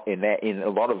in a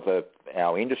lot of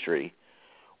our industry,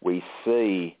 we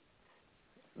see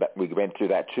that we went through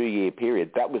that 2-year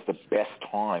period. That was the best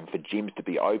time for gyms to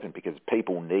be open because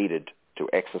people needed to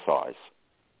exercise.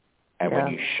 And when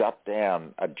you shut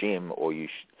down a gym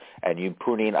and you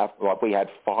put in, we had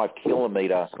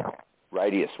 5-kilometre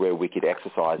radius where we could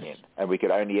exercise in, and we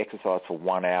could only exercise for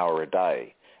 1 hour a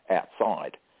day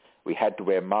outside. We had to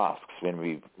wear masks when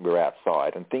we were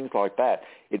outside and things like that.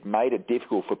 It made it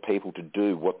difficult for people to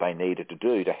do what they needed to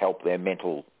do to help their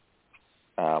mental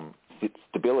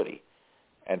stability.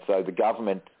 And so the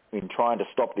government, in trying to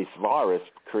stop this virus,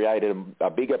 created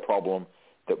a bigger problem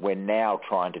that we're now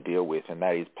trying to deal with, and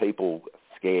that is people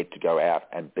scared to go out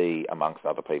and be amongst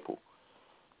other people.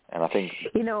 And I think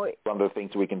one of the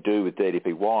things we can do with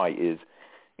DDPY is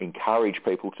encourage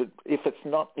people to,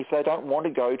 if they don't want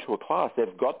to go to a class,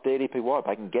 they've got DDPY.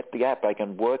 They can get the app. They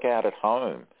can work out at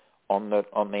home on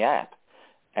the app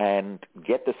and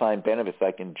get the same benefits.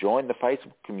 They can join the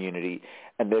Facebook community,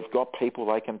 and they've got people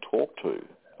they can talk to.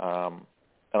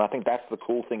 And I think that's the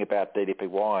cool thing about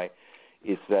DDPY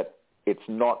is that it's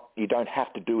not, you don't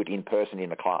have to do it in person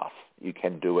in a class. You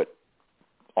can do it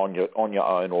on your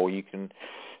own, or you can.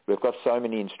 We've got so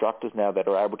many instructors now that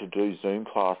are able to do Zoom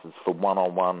classes for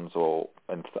one-on-ones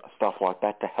and stuff like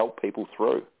that to help people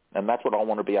through. And that's what I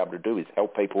want to be able to do, is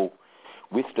help people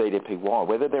with DDPY,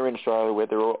 whether they're in Australia,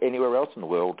 whether they're anywhere else in the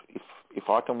world. If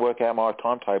I can work out my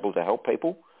timetable to help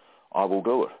people, I will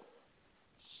do it.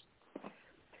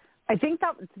 I think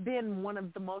that's been one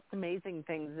of the most amazing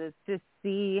things, is to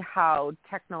see how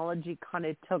technology kind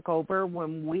of took over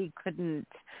when we couldn't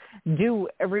do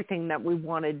everything that we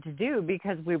wanted to do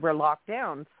because we were locked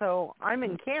down. So I'm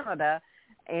in Canada,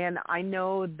 and I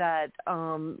know that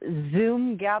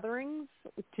Zoom gatherings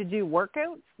to do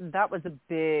workouts, that was a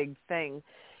big thing.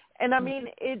 And I mean,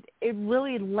 it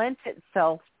really lent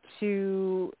itself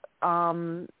to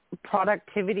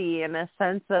productivity and a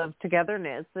sense of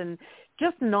togetherness and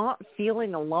just not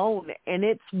feeling alone. And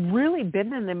it's really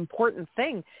been an important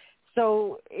thing.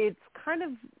 So it's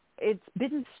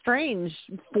been strange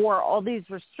for all these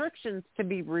restrictions to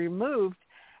be removed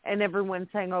and everyone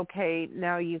saying, okay,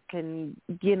 now you can,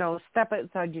 step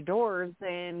outside your doors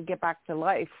and get back to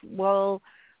life. Well,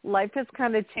 life has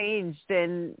kind of changed,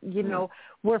 and,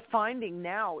 we're finding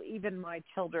now, even my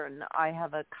children, I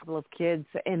have a couple of kids,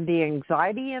 and the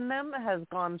anxiety in them has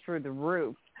gone through the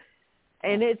roof,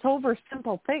 and it's over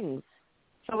simple things.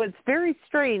 So it's very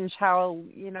strange how,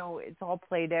 it's all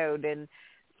played out, and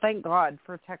thank God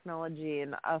for technology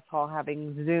and us all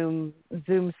having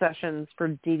Zoom sessions for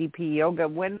DDP yoga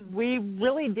when we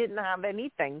really didn't have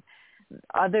anything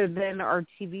other than our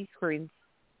TV screens.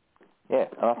 Yeah,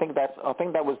 and I think that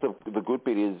was the good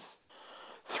bit is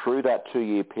through that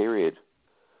 2-year period,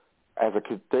 as a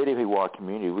DDPY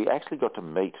community, we actually got to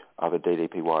meet other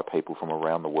DDPY people from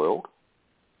around the world.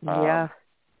 Yeah.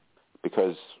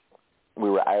 Because we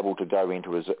were able to go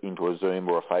into a Zoom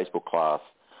or a Facebook class,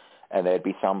 and there'd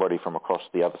be somebody from across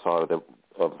the other side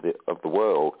of the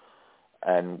world,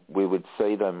 and we would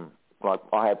see them. Like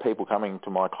I had people coming to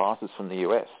my classes from the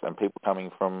US and people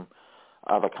coming from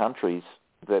other countries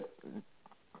that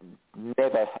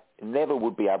never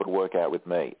would be able to work out with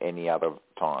me any other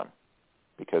time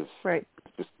because it's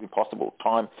just impossible.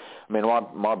 Time. I mean,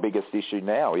 my biggest issue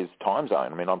now is time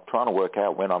zone. I mean, I'm trying to work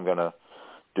out when I'm going to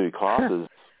do classes.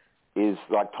 Is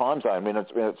like time zone. When it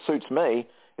suits me,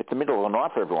 it's the middle of the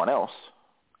night for everyone else.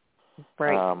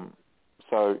 Right.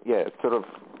 So yeah, it's sort of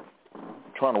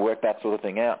trying to work that sort of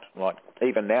thing out. Like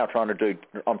even now, I want to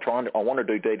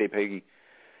do DDP,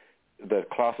 the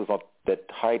classes that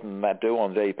Hayden and Matt do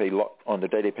on the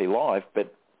DDP Live,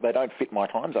 but they don't fit my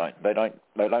time zone. They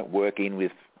don't work in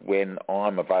with when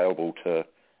I'm available to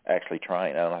actually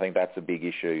train, and I think that's a big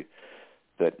issue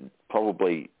that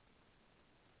probably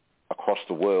across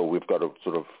the world we've got to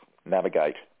sort of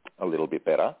navigate a little bit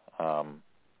better.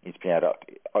 Is being able to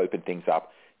open things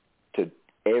up to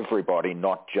everybody,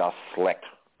 not just select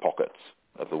pockets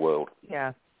of the world.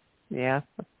 Yeah,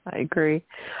 I agree.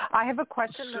 I have a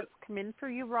question that's come in for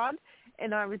you, Rod,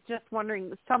 and I was just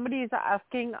wondering, somebody's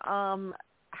asking,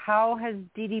 how has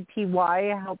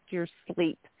DDPY helped your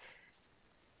sleep?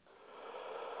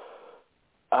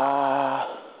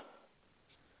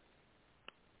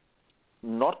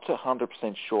 Not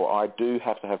 100% sure. I do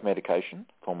have to have medication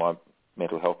for my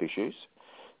mental health issues,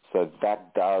 so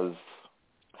that does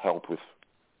help with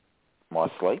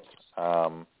my sleep.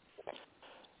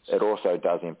 It also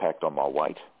does impact on my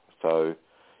weight. So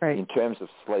in terms of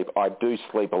sleep, I do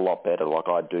sleep a lot better. Like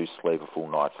I do sleep a full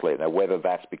night's sleep. Now, whether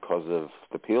that's because of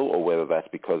the pill or whether that's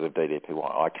because of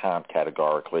DDPY, I can't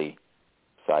categorically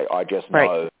say. I just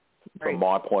know from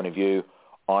my point of view,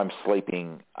 I'm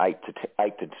sleeping 8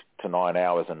 to 9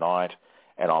 hours a night,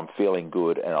 and I'm feeling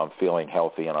good, and I'm feeling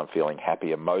healthy, and I'm feeling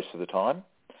happier most of the time.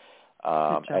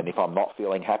 And if I'm not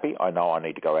feeling happy, I know I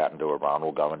need to go out and do a run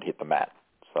or go and hit the mat.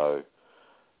 So,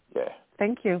 yeah.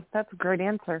 Thank you. That's a great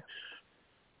answer.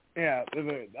 Yeah.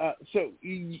 So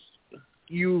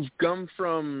you've come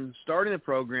from starting the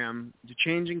program to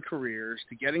changing careers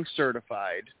to getting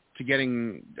certified to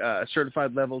getting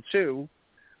certified level 2.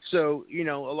 So, a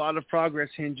lot of progress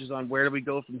hinges on where do we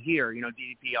go from here.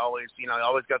 DDP always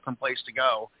got some place to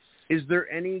go. Is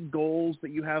there any goals that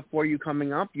you have for you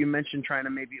coming up? You mentioned trying to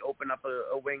maybe open up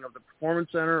a wing of the Performance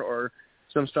Center or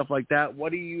some stuff like that.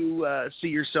 What do you see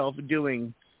yourself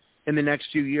doing in the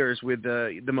next few years with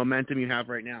the momentum you have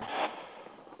right now?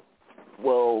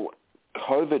 Well,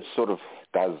 COVID sort of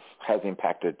has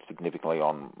impacted significantly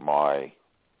on my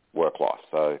work life.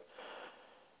 So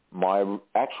my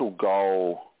actual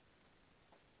goal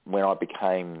when I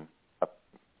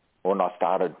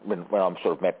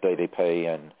sort of met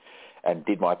DDP and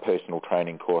did my personal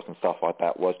training course and stuff like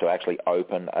that was to actually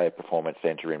open a performance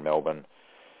centre in Melbourne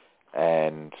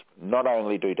and not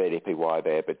only do DDPY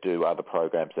there, but do other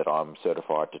programs that I'm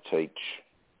certified to teach,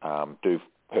 do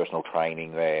personal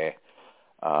training there,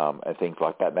 and things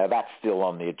like that. Now, that's still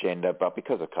on the agenda, but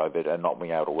because of COVID and not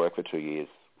being able to work for 2 years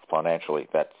financially,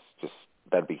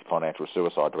 that'd be financial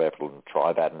suicide to be able to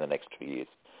try that in the next 2 years.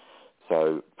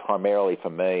 So primarily for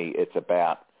me, it's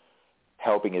about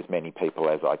helping as many people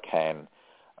as I can,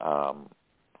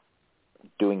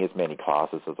 doing as many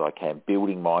classes as I can,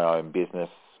 building my own business.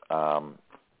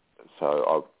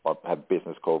 So I have a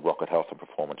business called Rocket Health and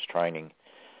Performance Training,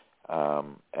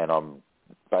 and I'm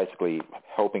basically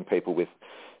helping people with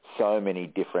so many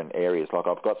different areas. Like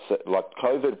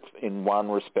COVID in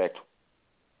one respect.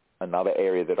 Another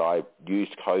area that I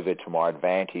used COVID to my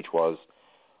advantage was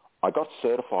I got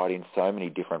certified in so many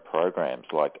different programs.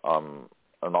 Like I'm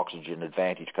an Oxygen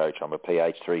Advantage coach, I'm a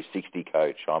pH 360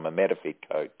 coach, I'm a MetaFit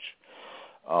coach.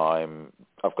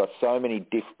 I've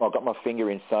got my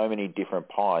finger in so many different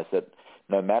pies that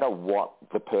no matter what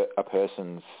a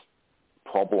person's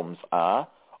problems are,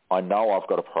 I know I've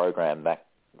got a program that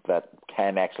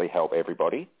can actually help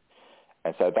everybody.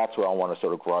 And so that's where I want to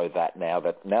sort of grow that now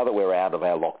that we're out of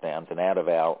our lockdowns and out of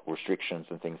our restrictions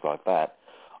and things like that.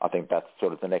 I think that's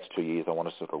sort of the next 2 years I want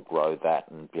to sort of grow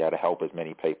that and be able to help as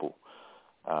many people.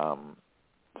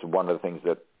 So one of the things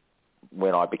that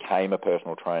when I became a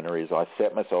personal trainer is I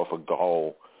set myself a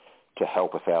goal to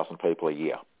help 1,000 people a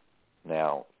year.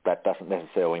 Now, that doesn't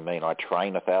necessarily mean I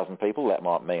train 1,000 people. That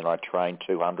might mean I train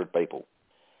 200 people.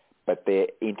 But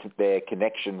their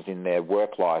connections in their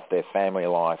work life, their family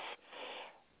life,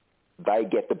 they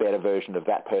get the better version of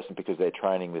that person because they're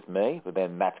training with me, but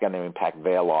then that's going to impact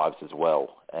their lives as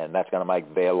well, and that's going to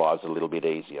make their lives a little bit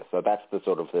easier. So that's the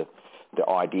sort of the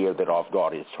idea that I've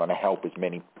got, is trying to help as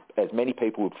many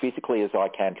people physically as I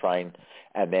can train,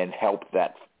 and then help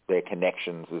their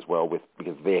connections as well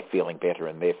because they're feeling better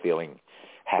and they're feeling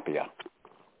happier.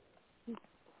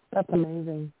 That's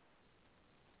amazing.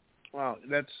 Wow,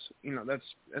 that's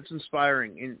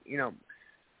inspiring. And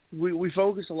we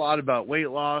focus a lot about weight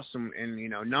loss and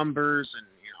numbers and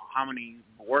how many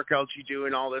workouts you do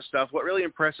and all this stuff. What really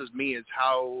impresses me is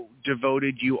how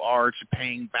devoted you are to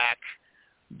paying back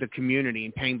the community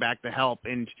and paying back the help.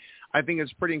 And I think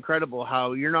it's pretty incredible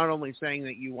how you're not only saying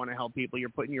that you want to help people, you're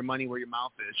putting your money where your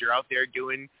mouth is. You're out there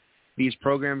doing these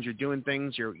programs, you're doing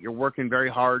things, you're working very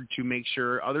hard to make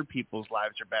sure other people's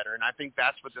lives are better. And I think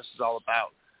that's what this is all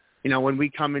about. When we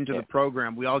come into the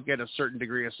program, we all get a certain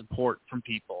degree of support from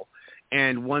people.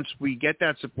 And once we get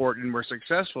that support and we're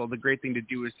successful, the great thing to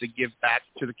do is to give back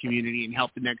to the community and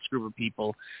help the next group of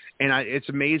people. And it's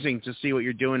amazing to see what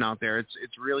you're doing out there.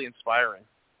 It's really inspiring.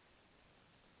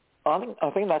 I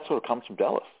think that sort of comes from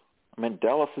Dallas. I mean,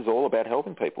 Dallas is all about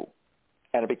helping people,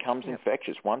 and it becomes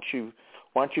infectious. Once you've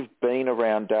been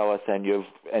around Dallas and you've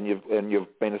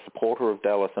been a supporter of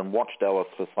Dallas and watched Dallas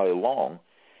for so long,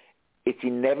 it's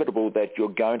inevitable that you're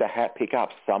going to pick up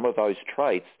some of those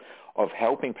traits of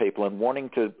helping people and wanting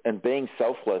to and being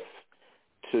selfless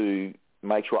to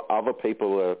make sure other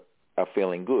people are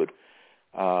feeling good.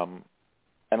 And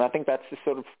I think that's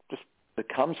it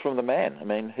comes from the man. I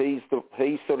mean, he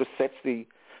sort of sets the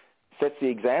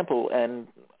example, and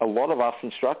a lot of us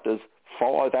instructors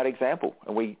follow that example,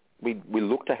 and we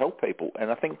look to help people.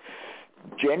 And I think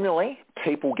generally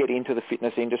people get into the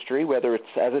fitness industry, whether it's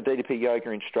as a DDP yoga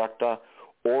instructor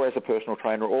or as a personal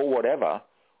trainer or whatever.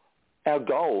 Our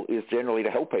goal is generally to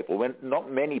help people. When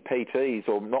not many PTs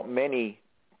or no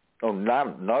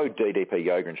DDP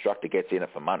yoga instructor gets in it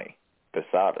for money, for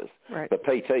starters. Right. But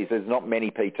PTs, there's not many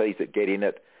PTs that get in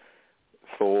it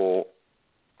for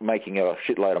making a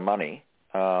shitload of money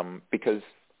because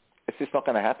it's just not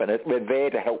going to happen. We're there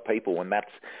to help people, and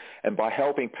by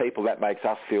helping people, that makes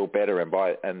us feel better.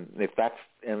 And if that's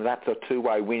a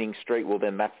two-way winning street, well,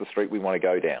 then that's the street we want to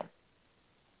go down.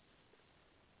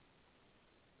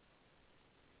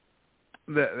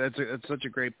 That's such a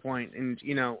great point. And,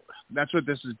 that's what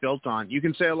this is built on. You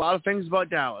can say a lot of things about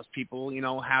Dallas. People,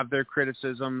 have their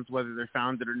criticisms, whether they're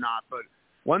founded or not. But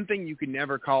one thing you can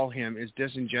never call him is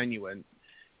disingenuous.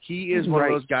 He is one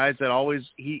of those guys that always,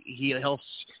 he'll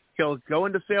go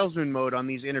into salesman mode on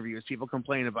these interviews. People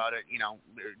complain about it,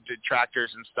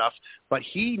 detractors and stuff. But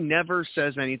he never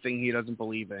says anything he doesn't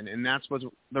believe in. And that's what's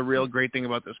the real great thing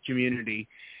about this community.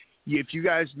 If you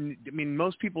guys,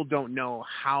 most people don't know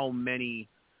how many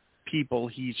people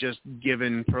he's just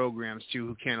given programs to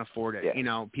who can't afford it.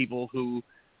 Yeah. People who,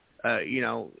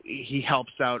 he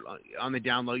helps out on the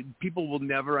download. People will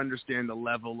never understand the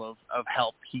level of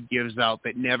help he gives out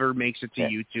that never makes it to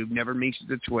YouTube, never makes it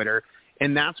to Twitter.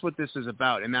 And that's what this is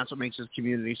about. And that's what makes this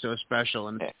community so special.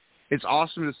 And it's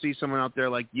awesome to see someone out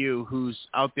there like you who's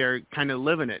out there kind of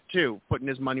living it too, putting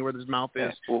his money where his mouth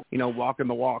is, walking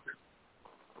the walk.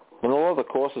 And a lot of the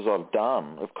courses I've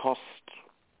done have cost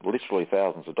literally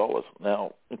thousands of dollars.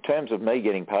 Now, in terms of me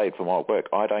getting paid for my work,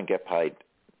 I don't get paid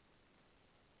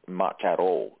much at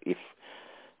all.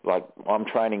 I'm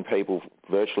training people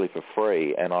virtually for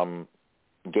free, and I'm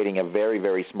getting a very,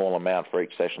 very small amount for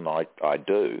each session I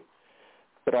do.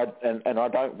 But I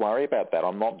don't worry about that.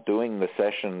 I'm not doing the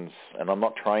sessions, and I'm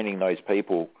not training those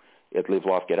people at Live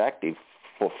Life Get Active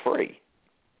for free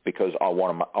because I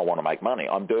want to make money.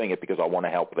 I'm doing it because I want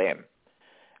to help them.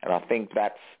 And I think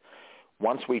that's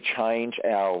once we change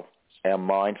our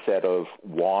mindset of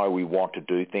why we want to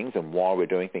do things and why we're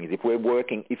doing things.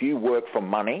 If you work for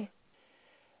money,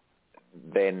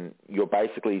 then you're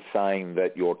basically saying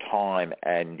that your time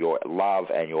and your love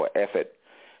and your effort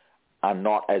are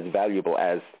not as valuable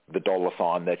as the dollar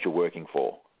sign that you're working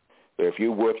for. But if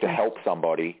you work to help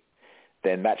somebody,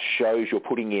 then that shows you're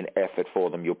putting in effort for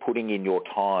them. You're putting in your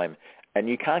time, and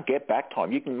you can't get back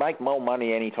time. You can make more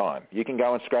money anytime. You can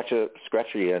go and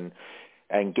scratchy and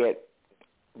get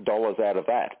dollars out of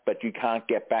that, but you can't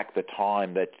get back the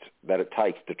time that it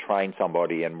takes to train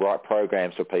somebody and write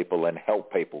programs for people and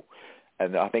help people.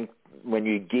 And I think when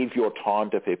you give your time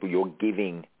to people, you're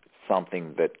giving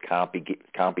something that can't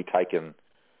be taken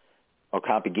or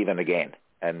can't be given again.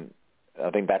 And I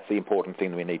think that's the important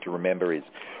thing we need to remember is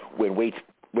when we're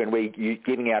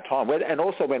giving our time, and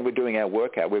also when we're doing our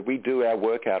workout, when we do our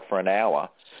workout for an hour,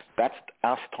 that's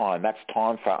us time. That's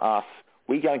time for us.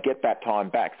 We don't get that time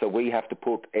back, so we have to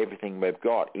put everything we've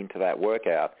got into that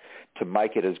workout to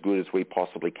make it as good as we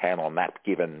possibly can on that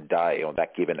given day or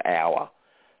that given hour.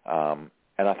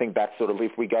 And I think that's sort of,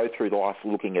 if we go through life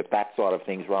looking at that side of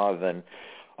things rather than,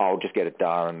 I'll just get it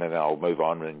done and then I'll move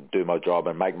on and do my job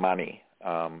and make money,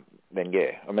 then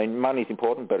yeah. I mean, money's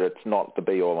important, but it's not the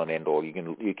be-all and end-all.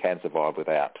 You can survive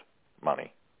without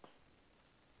money.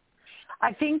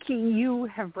 I think you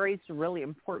have raised a really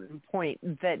important point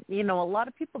that, a lot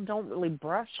of people don't really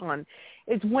brush on.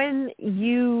 Is when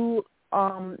you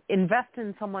invest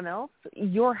in someone else,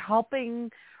 you're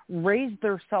helping raise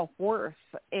their self-worth.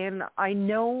 And I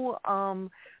know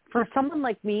for someone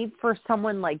like me, for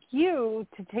someone like you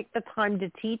to take the time to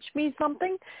teach me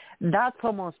something, that's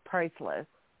almost priceless.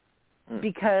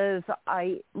 Because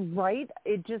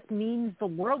it just means the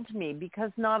world to me,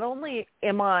 because not only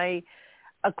am I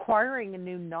acquiring a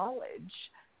new knowledge,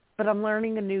 but I'm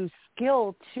learning a new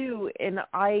skill too, and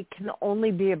I can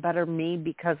only be a better me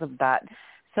because of that.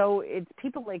 So it's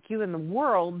people like you in the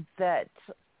world that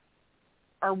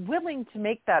are willing to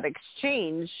make that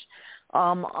exchange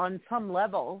on some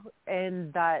level,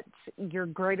 and that your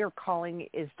greater calling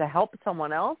is to help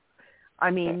someone else.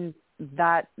 I mean,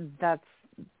 that's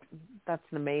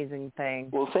an amazing thing.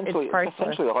 Well, essentially,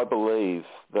 I believe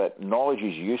that knowledge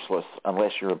is useless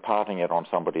unless you're imparting it on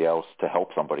somebody else to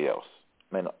help somebody else.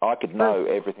 I mean, I could know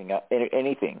everything,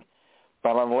 anything,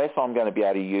 but unless I'm going to be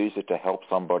able to use it to help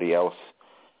somebody else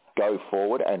go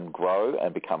forward and grow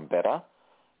and become better,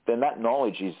 then that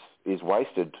knowledge is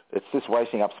wasted. It's just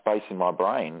wasting up space in my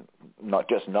brain, not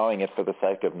just knowing it for the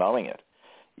sake of knowing it.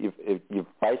 You've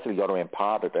basically got to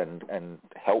impart it and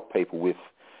help people with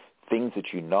things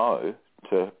that you know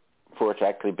for it to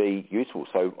actually be useful.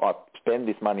 So I spend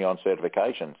this money on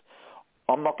certifications.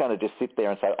 I'm not going to just sit there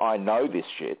and say, I know this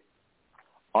shit.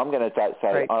 I'm going to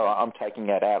say, I'm taking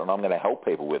that out and I'm going to help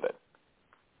people with it.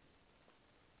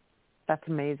 That's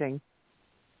amazing.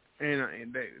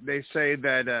 And they say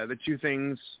that the two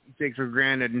things you take for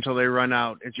granted until they run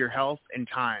out is your health and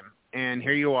time. And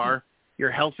here you are.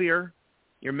 You're healthier.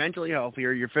 You're mentally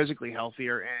healthier, you're physically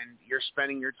healthier, and you're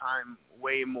spending your time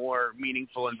way more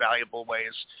meaningful and valuable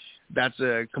ways. That's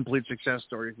a complete success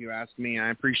story, if you ask me. I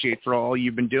appreciate for all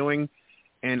you've been doing,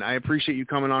 and I appreciate you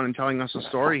coming on and telling us a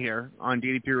story here on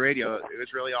DDP Radio. It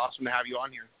was really awesome to have you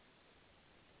on here.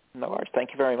 No worries.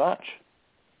 Thank you very much.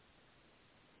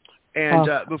 And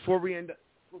before we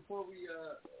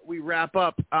wrap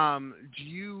up, do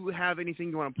you have anything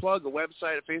you want to plug, a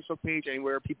website, a Facebook page,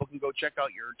 anywhere people can go check out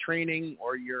your training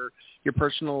or your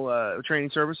personal training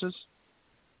services?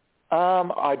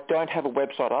 I don't have a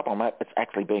website up. It's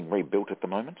actually being rebuilt at the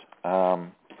moment.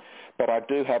 But I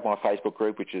do have my Facebook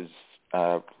group, which is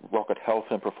Rocket Health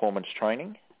and Performance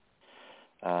Training.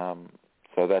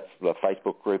 So that's the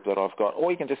Facebook group that I've got.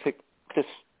 Or you can just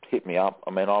hit me up.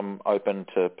 I mean, I'm open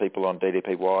to people on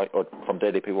DDPY or from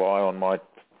DDPY on my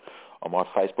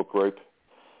Facebook group,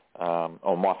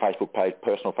 on my Facebook page,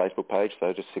 personal Facebook page.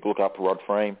 So just look up Rod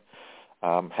Freame.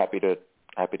 Happy to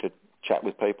chat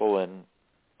with people, and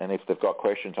if they've got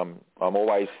questions, I'm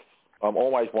always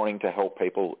wanting to help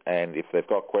people. And if they've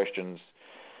got questions,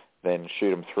 then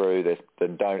shoot them through.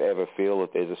 Then don't ever feel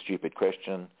that there's a stupid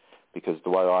question, because the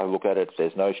way I look at it,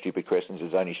 there's no stupid questions.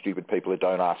 There's only stupid people who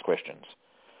don't ask questions.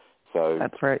 So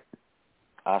that's right.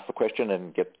 Ask the question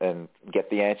and get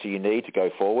the answer you need to go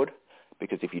forward,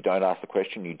 because if you don't ask the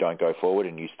question, you don't go forward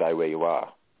and you stay where you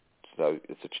are. So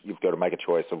you've got to make a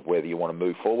choice of whether you want to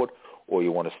move forward or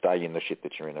you want to stay in the shit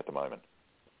that you're in at the moment.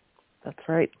 That's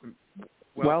right.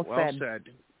 Well said.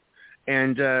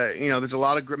 And, there's a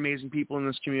lot of amazing people in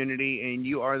this community, and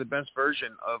you are the best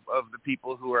version of the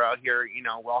people who are out here,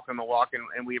 walking the walk,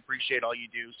 and we appreciate all you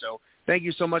do. So thank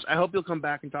you so much. I hope you'll come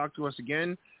back and talk to us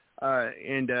again.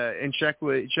 And check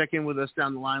in with us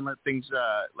down the line. Let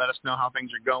us know how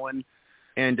things are going.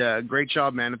 And great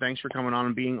job, man. And thanks for coming on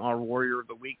and being our Warrior of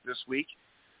the Week this week.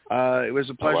 It was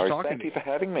a pleasure talking to you. Thank you for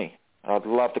having me. I'd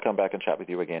love to come back and chat with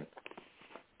you again.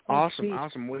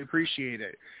 Awesome. We appreciate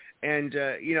it. And,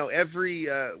 every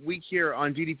week here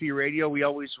on DDP Radio, we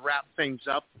always wrap things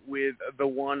up with the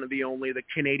one, the only, the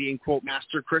Canadian quote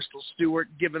master, Crystal Stewart,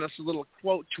 giving us a little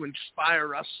quote to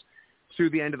inspire us through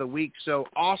the end of the week. So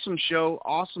awesome show,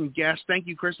 awesome guest. Thank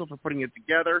you, Crystal, for putting it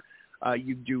together.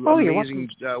 You do amazing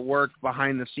work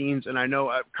behind the scenes, and I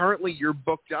know currently you're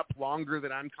booked up longer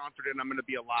than I'm confident I'm going to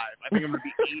be alive. I think I'm going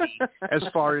to be 80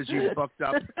 as far as you've booked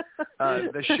up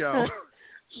the show.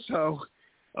 So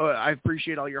I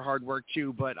appreciate all your hard work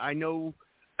too, but I know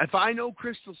if I know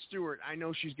Crystal Stewart, I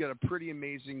know she's got a pretty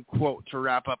amazing quote to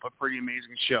wrap up a pretty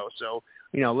amazing show. So,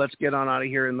 let's get on out of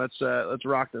here and let's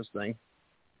rock this thing.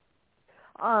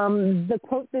 The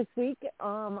quote this week,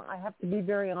 I have to be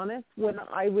very honest, when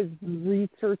I was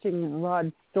researching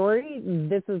Rod's story,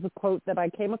 this is a quote that I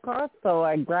came across, so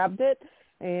I grabbed it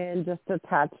and just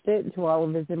attached it to all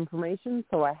of his information,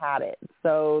 so I had it.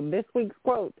 So this week's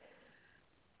quote,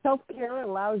 self-care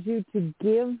allows you to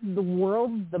give the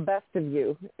world the best of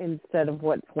you instead of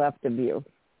what's left of you.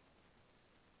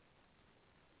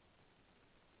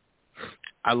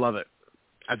 I love it.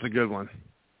 That's a good one.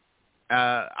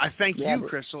 I thank you,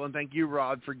 Crystal, and thank you,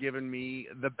 Rod, for giving me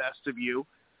the best of you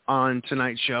on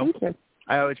tonight's show. Thank you.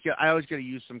 I always got to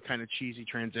use some kind of cheesy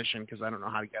transition because I don't know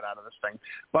how to get out of this thing.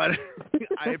 But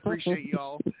I appreciate you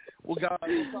all. We'll talk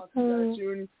to you guys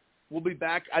soon. We'll be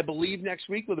back, I believe, next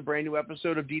week with a brand new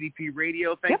episode of DDP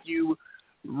Radio. Thank you,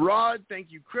 Rod. Thank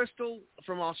you, Crystal,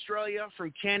 from Australia,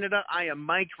 from Canada. I am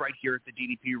Mike right here at the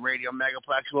DDP Radio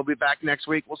Megaplex. We'll be back next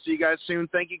week. We'll see you guys soon.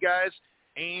 Thank you, guys.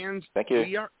 And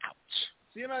we are out.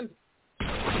 See you, man.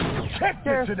 Kicked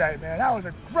it today, man. That was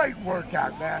a great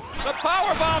workout, man. The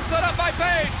power bomb set up by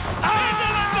Page. Into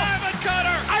the Diamond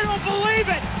Cutter. I don't believe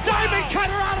it. Diamond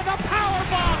Cutter out of the power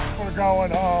bomb. We're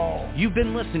going home. You've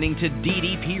been listening to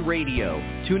DDP Radio.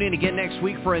 Tune in again next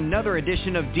week for another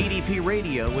edition of DDP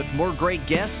Radio with more great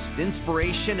guests,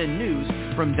 inspiration, and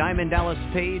news from Diamond Dallas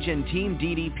Page and Team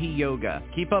DDP Yoga.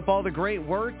 Keep up all the great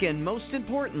work and, most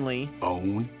importantly,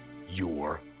 own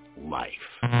your life.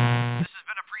 This has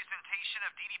been a presentation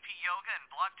of DDP Yoga and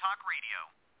Blog Talk Radio.